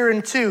the spear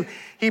in two.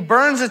 He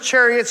burns the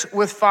chariots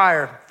with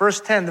fire.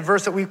 Verse 10, the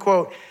verse that we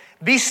quote,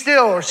 be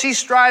still or cease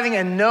striving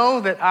and know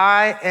that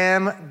I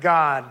am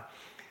God.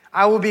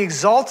 I will be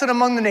exalted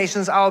among the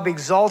nations. I will be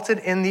exalted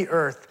in the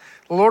earth.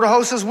 The Lord of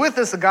hosts is with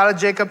us. The God of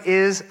Jacob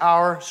is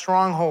our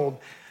stronghold.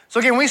 So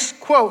again, we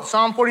quote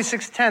Psalm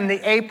 46:10,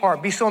 the A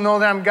part, be still, know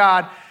that I'm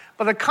God.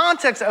 But the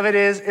context of it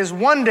is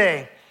one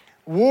day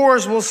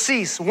wars will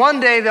cease. One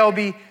day there'll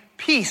be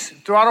peace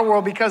throughout our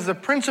world because the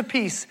Prince of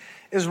Peace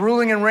is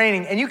ruling and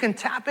reigning. And you can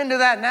tap into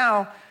that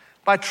now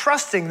by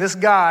trusting this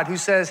God who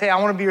says, hey, I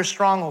want to be your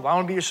stronghold. I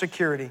want to be your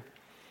security.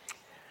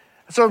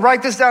 So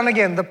write this down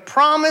again. The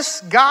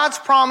promise, God's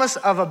promise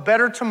of a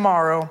better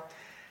tomorrow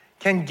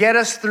can get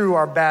us through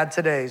our bad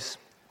todays.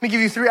 Let me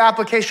give you 3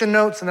 application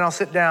notes and then I'll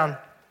sit down.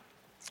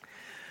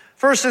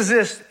 First is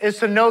this, is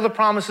to know the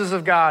promises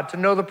of God, to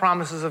know the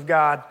promises of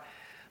God.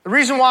 The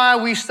reason why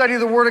we study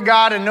the Word of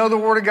God and know the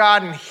Word of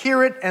God and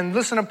hear it and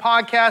listen to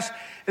podcasts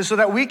is so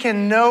that we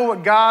can know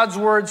what God's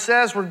Word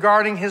says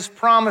regarding His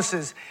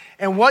promises.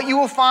 And what you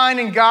will find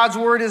in God's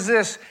Word is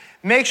this,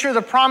 make sure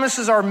the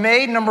promises are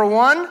made, number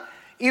one,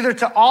 either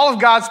to all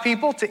of God's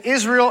people, to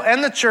Israel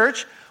and the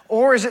church,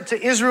 or is it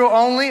to Israel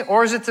only,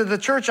 or is it to the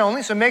church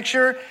only? So make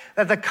sure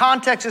that the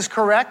context is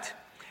correct.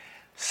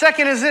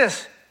 Second is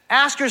this,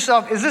 ask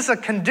yourself, is this a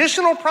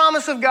conditional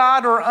promise of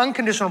God or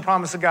unconditional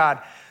promise of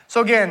God?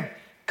 So again,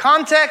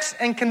 context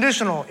and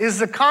conditional. Is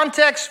the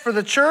context for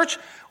the church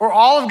or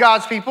all of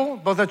God's people,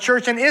 both the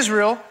church and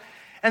Israel?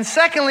 And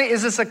secondly,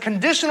 is this a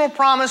conditional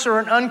promise or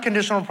an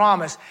unconditional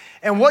promise?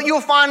 And what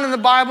you'll find in the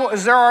Bible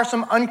is there are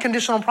some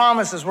unconditional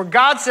promises where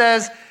God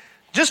says,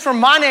 just for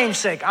my name's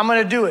sake, I'm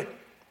going to do it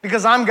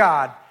because I'm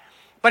God.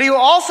 But he will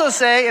also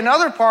say in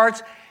other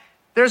parts,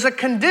 there's a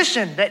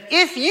condition that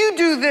if you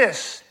do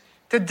this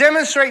to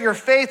demonstrate your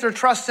faith or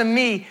trust in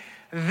me,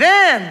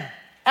 then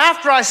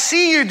after I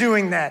see you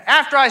doing that,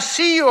 after I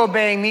see you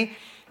obeying me,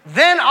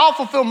 then I'll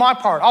fulfill my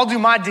part. I'll do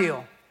my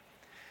deal.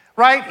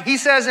 Right? He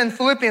says in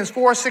Philippians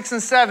 4, 6,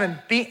 and 7,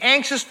 be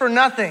anxious for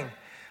nothing,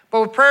 but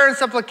with prayer and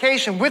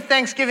supplication, with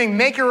thanksgiving,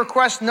 make your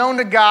request known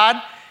to God.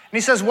 And he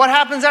says, what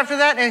happens after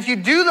that? And if you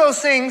do those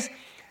things,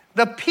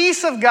 the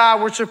peace of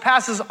God, which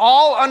surpasses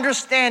all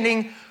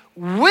understanding,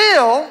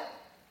 will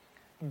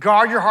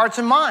guard your hearts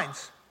and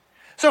minds.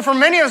 So for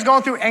many of us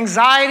going through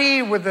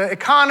anxiety with the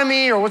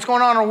economy or what's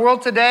going on in our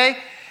world today,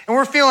 and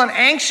we're feeling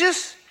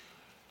anxious,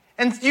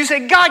 and you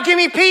say, God, give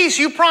me peace.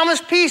 You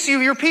promised peace.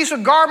 Your peace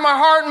will guard my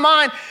heart and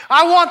mind.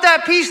 I want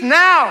that peace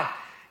now.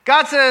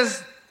 God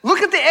says, look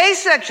at the A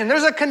section.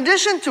 There's a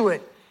condition to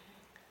it.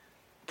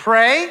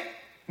 Pray,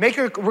 make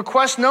your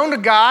request known to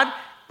God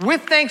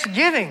with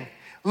thanksgiving.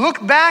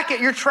 Look back at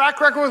your track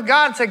record with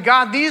God and say,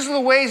 God, these are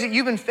the ways that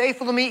you've been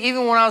faithful to me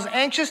even when I was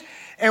anxious.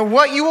 And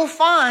what you will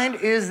find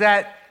is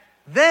that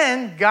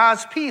then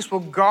God's peace will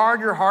guard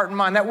your heart and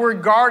mind. That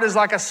word guard is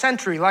like a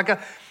sentry, like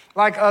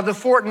the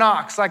Fort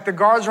Knox, like the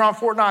guards around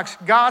Fort Knox.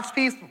 God's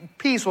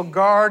peace will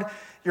guard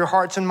your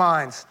hearts and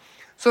minds.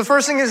 So the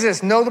first thing is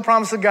this, know the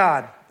promise of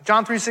God.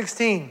 John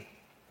 3:16.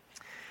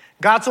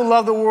 God so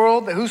loved the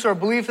world that whosoever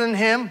believeth in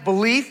him,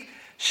 belief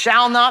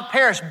shall not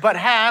perish,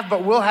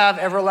 but will have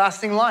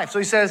everlasting life. So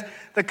he says,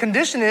 the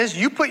condition is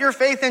you put your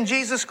faith in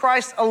Jesus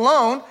Christ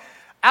alone.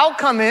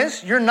 Outcome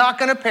is you're not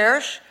going to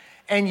perish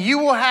and you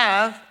will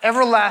have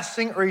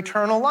everlasting or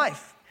eternal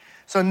life.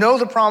 So know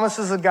the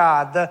promises of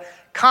God, the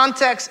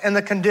context and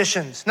the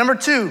conditions. Number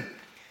 2,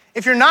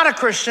 if you're not a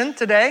Christian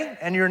today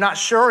and you're not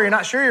sure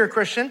you're a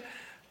Christian,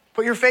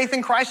 put your faith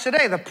in Christ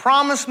today. The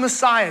promised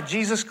Messiah,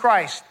 Jesus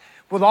Christ,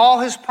 with all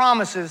his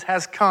promises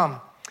has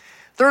come.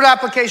 Third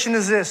application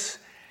is this,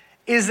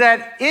 is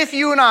that if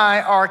you and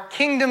I are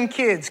kingdom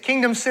kids,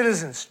 kingdom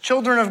citizens,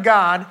 children of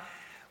God,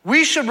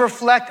 we should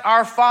reflect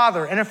our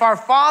Father. And if our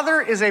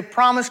Father is a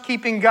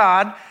promise-keeping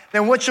God,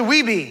 then what should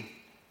we be?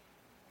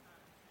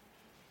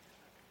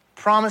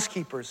 Promise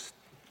keepers.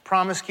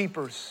 Promise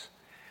keepers.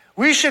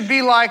 We should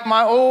be like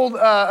my old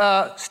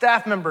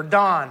staff member,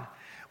 Don,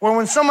 where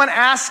when someone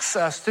asks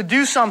us to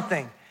do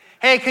something,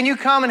 hey, can you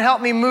come and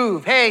help me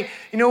move? Hey,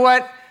 you know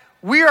what?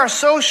 we are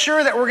so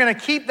sure that we're going to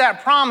keep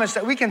that promise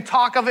that we can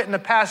talk of it in the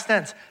past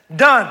tense.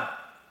 Done.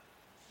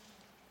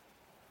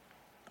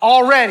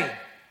 Already,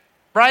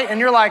 right? And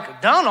you're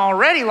like, done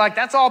already? Like,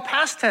 that's all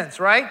past tense,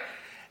 right?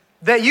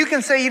 That you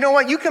can say, you know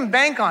what? You can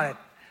bank on it.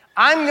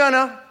 I'm going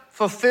to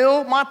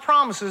fulfill my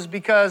promises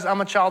because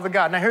I'm a child of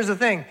God. Now, here's the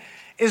thing.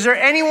 Is there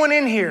anyone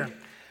in here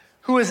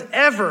who has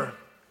ever,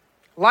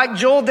 like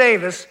Joel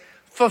Davis,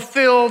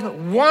 fulfilled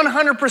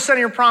 100% of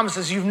your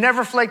promises? You've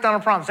never flaked on a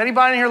promise.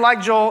 Anybody in here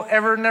like Joel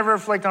never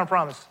flaked on a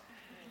promise?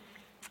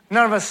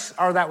 None of us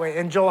are that way,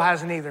 and Joel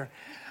hasn't either.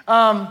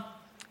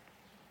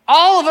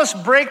 All of us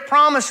break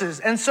promises.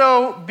 And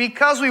so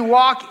because we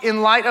walk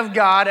in light of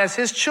God as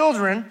his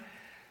children,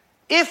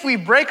 if we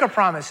break a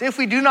promise, if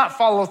we do not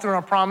follow through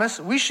on a promise,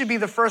 we should be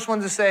the first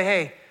ones to say,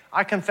 hey,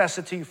 I confess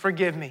it to you,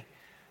 forgive me.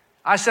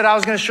 I said I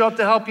was gonna show up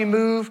to help you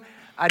move,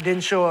 I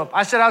didn't show up.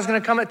 I said I was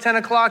gonna come at 10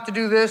 o'clock to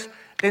do this,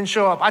 didn't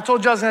show up. I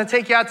told you I was gonna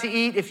take you out to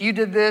eat. If you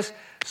did this,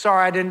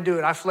 sorry, I didn't do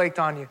it. I flaked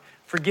on you,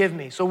 forgive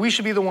me. So we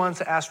should be the ones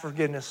to ask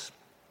forgiveness.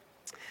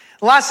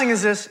 The last thing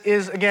is this,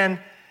 is again,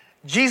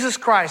 Jesus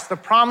Christ, the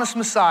promised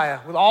Messiah,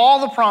 with all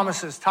the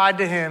promises tied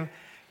to him,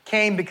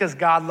 came because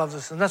God loves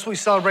us. And that's what we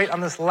celebrate on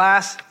this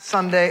last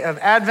Sunday of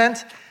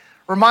Advent.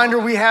 Reminder,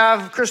 we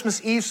have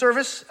Christmas Eve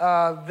service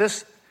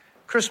this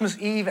Christmas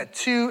Eve at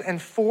 2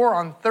 and 4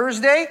 on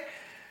Thursday.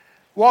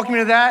 Welcome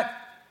you to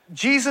that.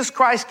 Jesus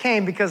Christ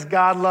came because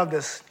God loved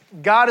us.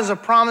 God is a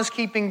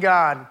promise-keeping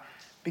God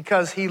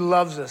because he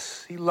loves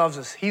us. He loves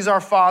us. He's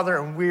our Father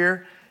and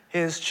we're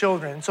his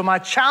children. So my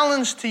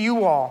challenge to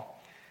you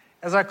all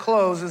as I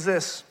close is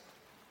this.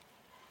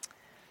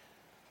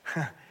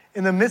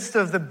 In the midst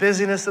of the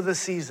busyness of the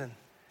season,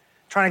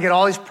 trying to get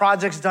all these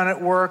projects done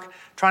at work,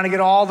 trying to get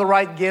all the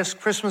right gifts,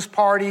 Christmas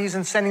parties,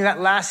 and sending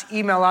that last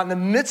email out, in the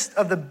midst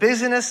of the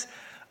busyness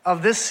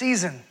of this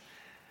season,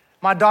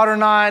 my daughter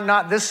and I,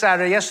 not this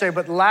Saturday, yesterday,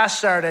 but last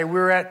Saturday, we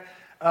were at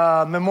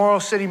Memorial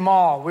City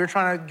Mall. We were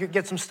trying to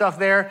get some stuff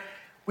there.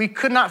 We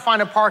could not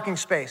find a parking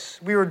space.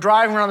 We were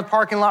driving around the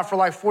parking lot for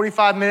like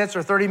 45 minutes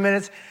or 30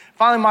 minutes.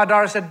 Finally, my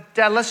daughter said,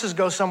 Dad, let's just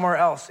go somewhere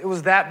else. It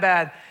was that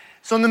bad.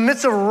 So in the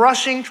midst of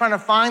rushing, trying to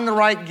find the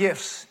right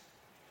gifts,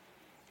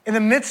 in the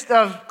midst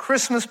of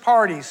Christmas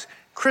parties,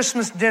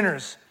 Christmas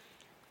dinners,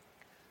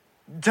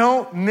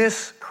 don't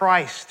miss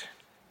Christ.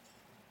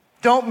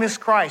 Don't miss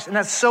Christ. And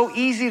that's so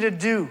easy to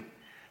do.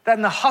 That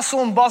in the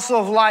hustle and bustle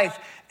of life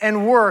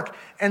and work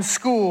and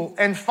school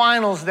and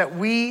finals that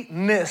we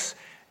miss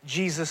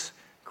Jesus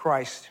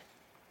Christ.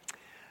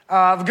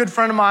 A good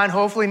friend of mine,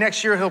 hopefully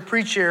next year he'll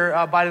preach here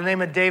by the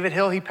name of David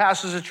Hill. He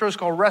pastors a church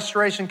called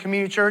Restoration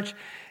Community Church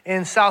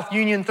in South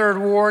Union,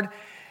 3rd Ward.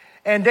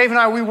 And Dave and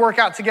I, we work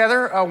out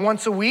together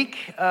once a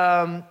week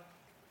and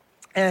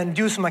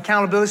do some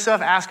accountability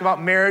stuff, ask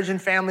about marriage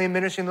and family and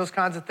ministry and those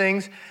kinds of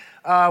things.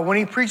 When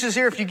he preaches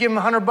here, if you give him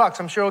 $100,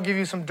 I'm sure he'll give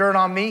you some dirt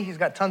on me. He's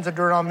got tons of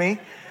dirt on me.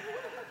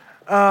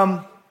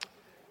 But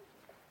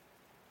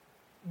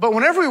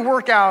whenever we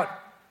work out,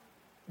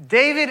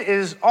 David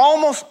is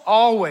almost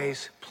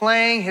always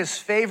playing his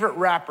favorite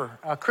rapper,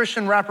 a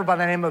Christian rapper by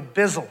the name of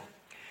Bizzle.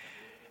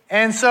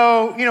 And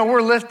so,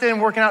 we're lifting,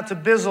 working out to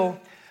Bizzle.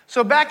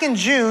 So back in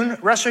June,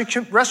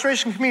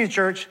 Restoration Community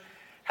Church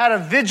had a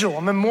vigil,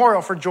 a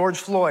memorial for George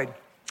Floyd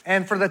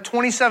and for the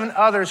 27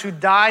 others who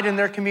died in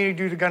their community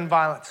due to gun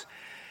violence.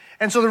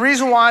 And so the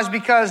reason why is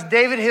because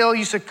David Hill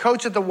used to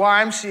coach at the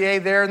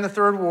YMCA there in the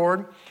 3rd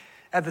Ward,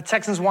 at the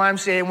Texans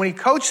YMCA. And when he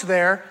coached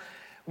there,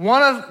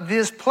 one of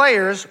his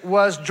players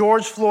was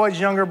George Floyd's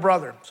younger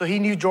brother. So he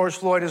knew George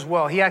Floyd as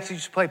well. He actually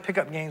used to play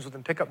pickup games with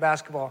him, pickup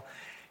basketball.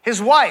 His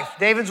wife,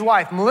 David's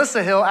wife,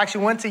 Melissa Hill,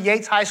 actually went to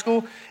Yates High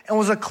School and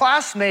was a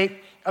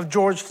classmate of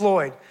George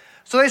Floyd.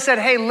 So they said,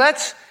 hey,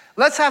 let's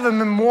have a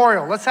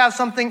memorial. Let's have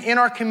something in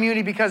our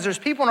community because there's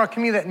people in our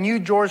community that knew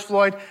George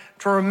Floyd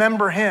to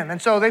remember him.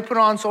 And so they put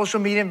on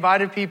social media,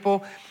 invited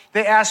people.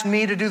 They asked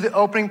me to do the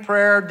opening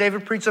prayer.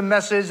 David preached a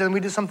message, and we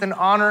did something to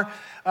honor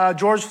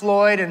George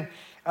Floyd, and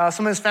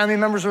some of his family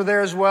members were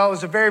there as well. It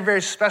was a very,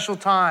 very special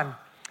time.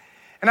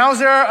 And I was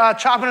there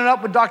chopping it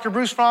up with Dr.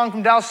 Bruce Fong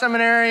from Dallas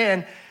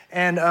Seminary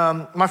and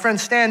my friend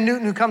Stan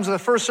Newton, who comes to the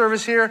first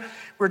service here.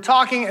 We're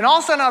talking, and all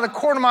of a sudden out of the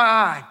corner of my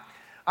eye,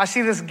 I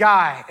see this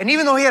guy. And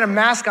even though he had a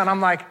mask on,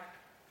 I'm like,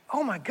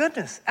 oh my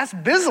goodness, that's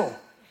Bizzle.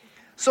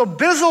 So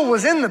Bizzle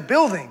was in the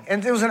building,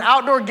 and it was an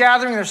outdoor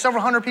gathering. There's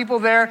several hundred people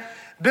there.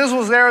 Bizzle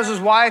was there as his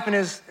wife, and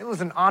it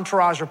was an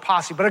entourage or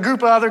posse, but a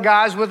group of other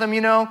guys with him,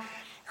 I'm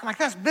like,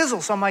 that's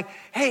Bizzle. So I'm like,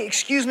 hey,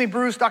 excuse me,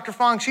 Bruce, Dr.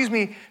 Fong, excuse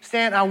me,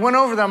 Stan. And I went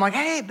over there. I'm like,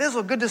 hey,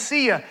 Bizzle, good to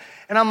see you.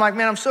 And I'm like,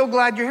 man, I'm so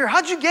glad you're here.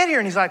 How'd you get here?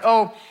 And he's like,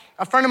 oh,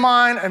 a friend of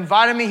mine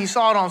invited me. He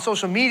saw it on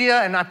social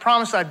media, and I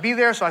promised I'd be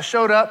there, so I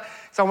showed up.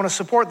 So I want to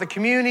support the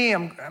community.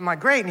 I'm like,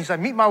 great. And he's like,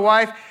 meet my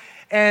wife.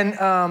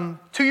 And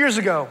 2 years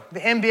ago, the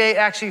NBA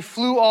actually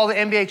flew all the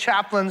NBA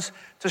chaplains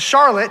to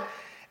Charlotte.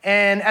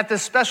 And at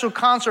this special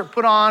concert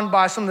put on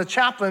by some of the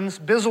chaplains,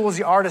 Bizzle was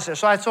the artist there.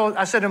 So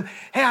I said to him,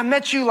 hey, I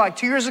met you like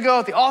 2 years ago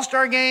at the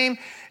All-Star game.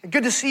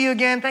 Good to see you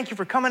again. Thank you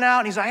for coming out.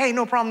 And he's like, hey,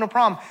 no problem, no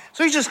problem.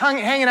 So he's just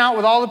hanging out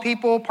with all the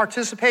people,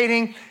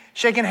 participating,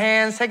 shaking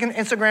hands, taking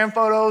Instagram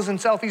photos and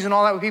selfies and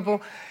all that with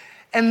people.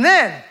 And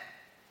then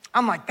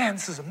I'm like, man,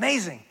 this is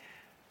amazing.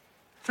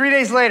 3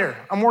 days later,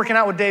 I'm working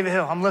out with David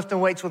Hill. I'm lifting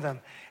weights with him.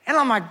 And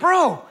I'm like,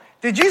 bro,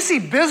 did you see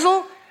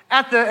Bizzle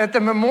at the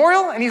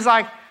memorial? And he's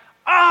like,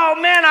 oh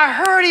man, I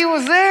heard he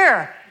was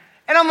there.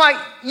 And I'm like,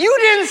 you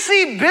didn't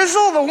see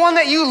Bizzle, the one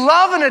that you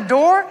love and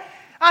adore?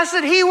 I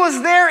said, he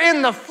was there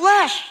in the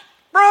flesh.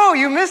 Bro,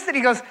 you missed it.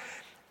 He goes,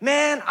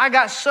 man, I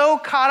got so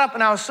caught up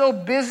and I was so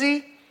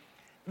busy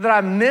that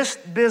I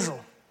missed Bizzle.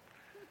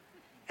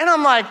 And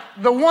I'm like,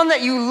 the one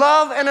that you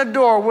love and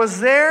adore was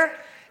there.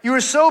 You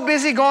were so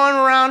busy going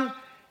around,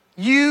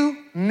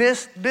 you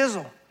missed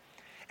Bizzle.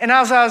 And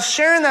as I was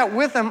sharing that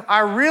with him, I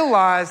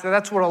realized that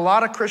that's what a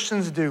lot of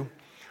Christians do.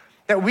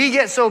 That we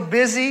get so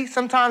busy,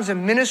 sometimes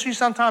in ministry,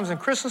 sometimes in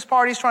Christmas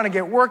parties, trying to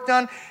get work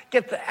done,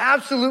 get the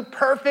absolute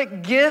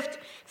perfect gift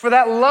for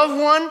that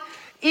loved one,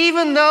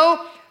 even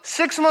though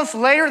 6 months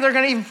later, they're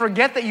gonna even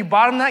forget that you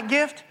bought them that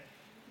gift.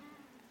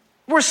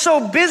 We're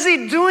so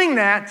busy doing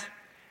that,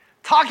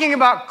 talking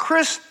about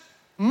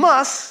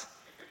Christmas,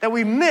 that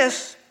we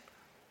miss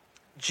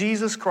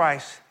Jesus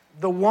Christ,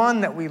 the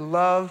one that we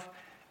love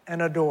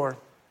and adore.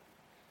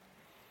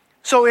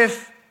 So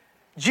if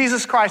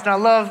Jesus Christ, and I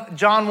love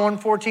John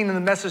 1:14 in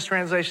the Message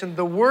translation,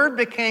 the Word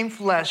became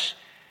flesh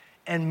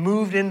and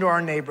moved into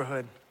our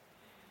neighborhood.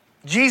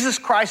 Jesus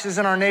Christ is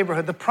in our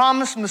neighborhood. The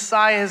promised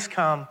Messiah has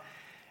come.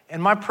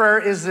 And my prayer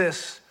is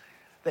this,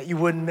 that you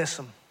wouldn't miss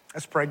him.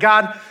 Let's pray.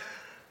 God,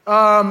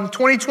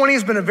 2020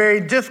 has been a very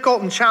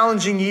difficult and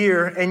challenging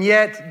year, and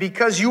yet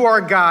because you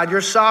are God,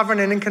 you're sovereign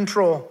and in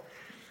control.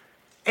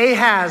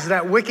 Ahaz,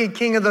 that wicked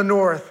king of the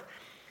north,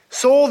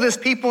 sold his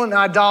people in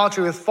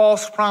idolatry with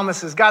false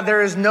promises. God,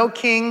 there is no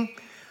king,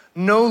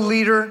 no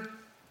leader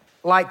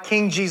like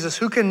King Jesus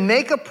who can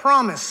make a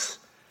promise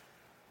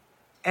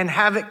and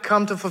have it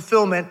come to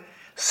fulfillment,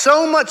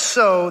 so much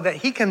so that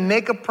he can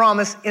make a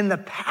promise in the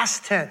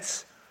past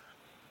tense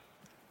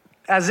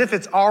as if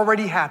it's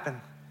already happened.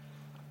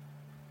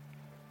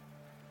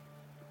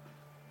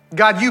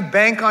 God, you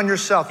bank on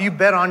yourself. You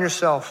bet on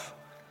yourself.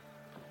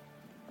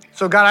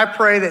 So God, I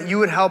pray that you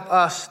would help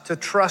us to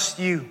trust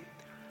you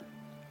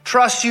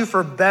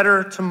for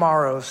better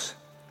tomorrows.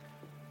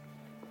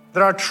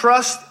 That our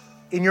trust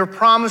in your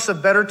promise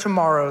of better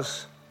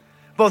tomorrows,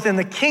 both in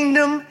the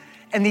kingdom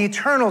and the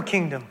eternal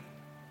kingdom,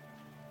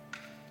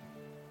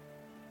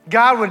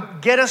 God,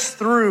 would get us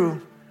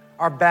through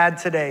our bad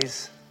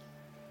todays.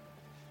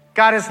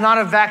 God, it's not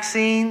a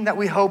vaccine that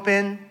we hope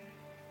in.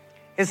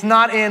 It's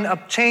not in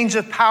a change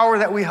of power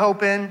that we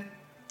hope in.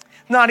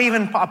 Not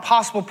even a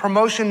possible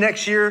promotion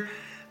next year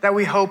that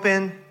we hope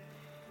in.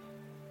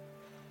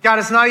 God,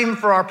 it's not even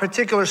for our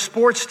particular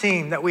sports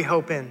team that we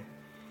hope in.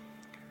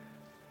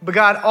 But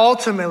God,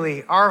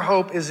 ultimately, our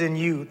hope is in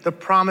you, the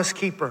promise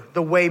keeper,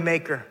 the way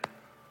maker.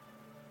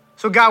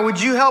 So God,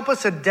 would you help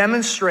us to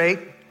demonstrate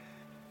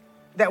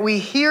that we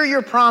hear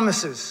your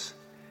promises,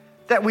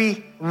 that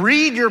we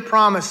read your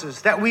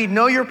promises, that we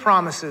know your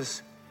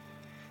promises,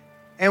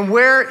 and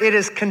where it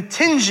is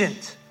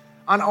contingent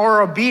on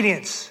our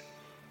obedience,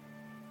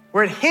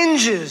 where it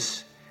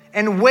hinges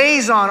and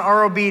weighs on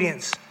our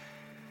obedience.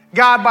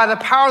 God, by the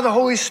power of the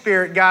Holy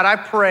Spirit, God, I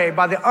pray,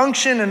 by the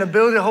unction and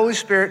ability of the Holy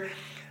Spirit,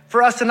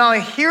 for us to not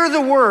only hear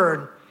the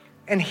word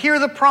and hear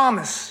the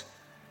promise,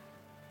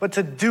 but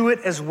to do it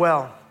as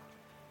well.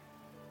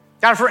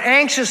 God, if we're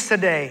anxious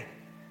today,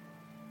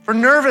 if we're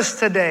nervous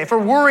today, if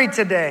we're worried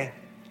today,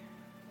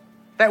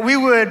 that we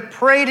would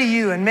pray to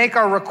you and make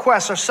our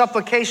requests, our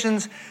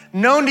supplications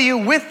known to you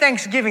with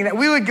thanksgiving, that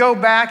we would go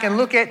back and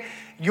look at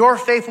your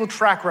faithful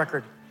track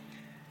record,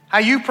 how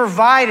you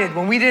provided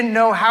when we didn't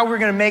know how we were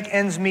going to make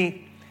ends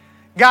meet.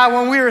 God,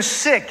 when we were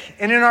sick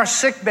and in our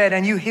sick bed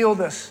and you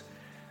healed us.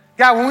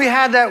 God, when we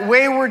had that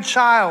wayward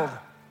child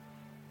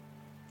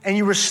and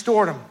you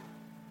restored him.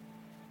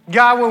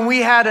 God, when we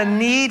had a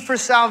need for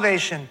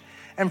salvation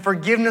and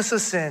forgiveness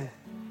of sin,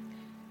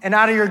 and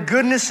out of your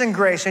goodness and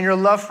grace and your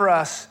love for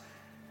us,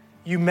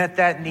 you met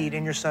that need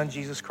in your Son,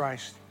 Jesus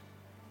Christ.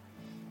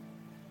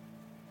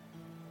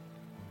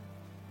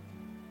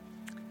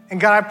 And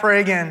God, I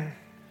pray again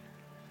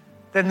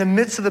that in the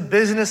midst of the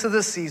busyness of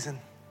this season,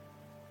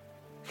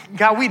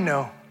 God, we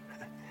know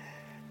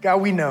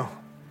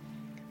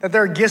that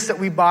there are gifts that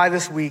we buy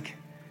this week,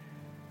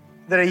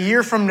 that a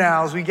year from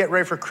now, as we get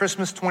ready for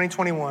Christmas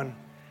 2021,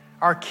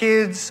 our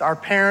kids, our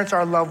parents,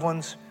 our loved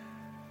ones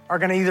are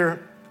gonna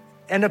either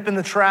end up in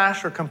the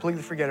trash or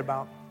completely forget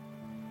about.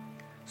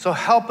 So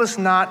help us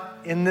not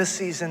in this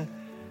season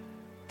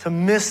to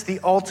miss the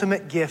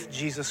ultimate gift,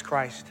 Jesus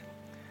Christ.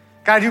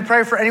 God, I do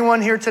pray for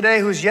anyone here today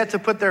who's yet to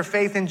put their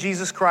faith in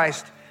Jesus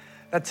Christ,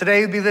 that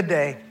today would be the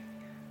day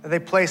that they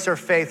place their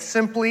faith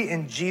simply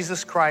in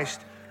Jesus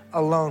Christ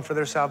alone for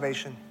their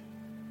salvation.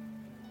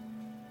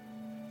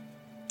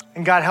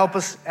 And God, help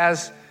us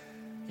as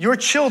your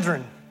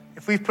children,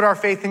 if we've put our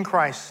faith in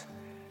Christ,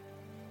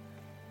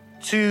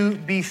 to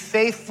be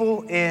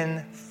faithful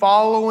in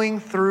following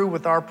through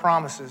with our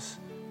promises.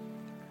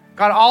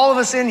 God, all of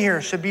us in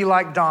here should be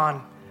like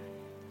Don,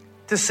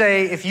 to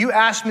say, if you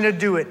ask me to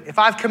do it, if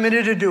I've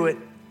committed to do it,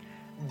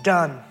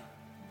 done.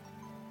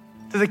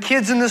 To the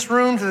kids in this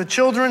room, to the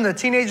children, the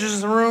teenagers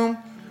in the room,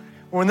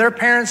 when their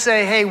parents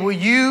say, hey, will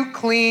you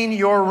clean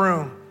your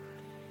room?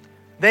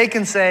 They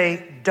can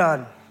say,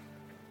 done.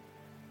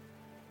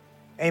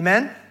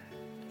 Amen?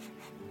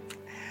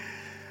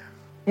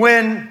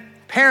 When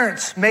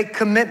parents make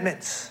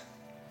commitments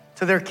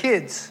to their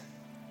kids,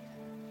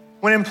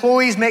 when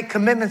employees make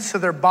commitments to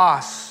their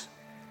boss,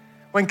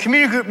 when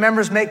community group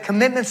members make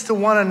commitments to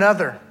one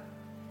another,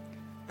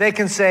 they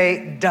can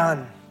say,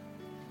 done.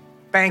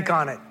 Bank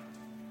on it.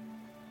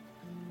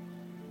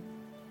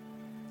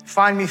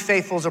 Find me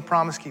faithful as a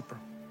promise keeper.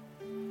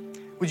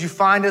 Would you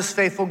find us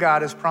faithful,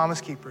 God, as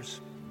promise keepers?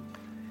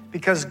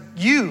 Because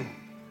you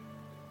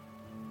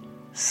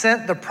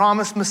sent the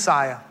promised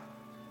Messiah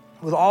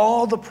with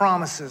all the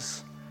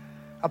promises,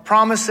 a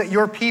promise that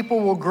your people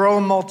will grow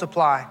and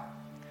multiply,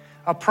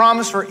 a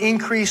promise for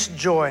increased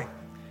joy,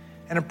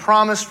 and a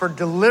promise for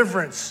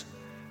deliverance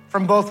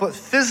from both what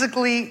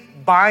physically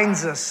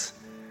binds us,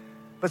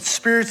 but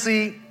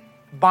spiritually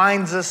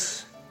binds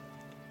us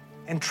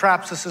and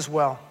traps us as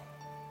well.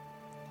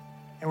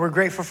 And we're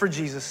grateful for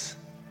Jesus.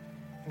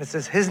 And it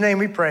says, his name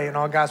we pray, and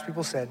all God's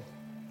people said,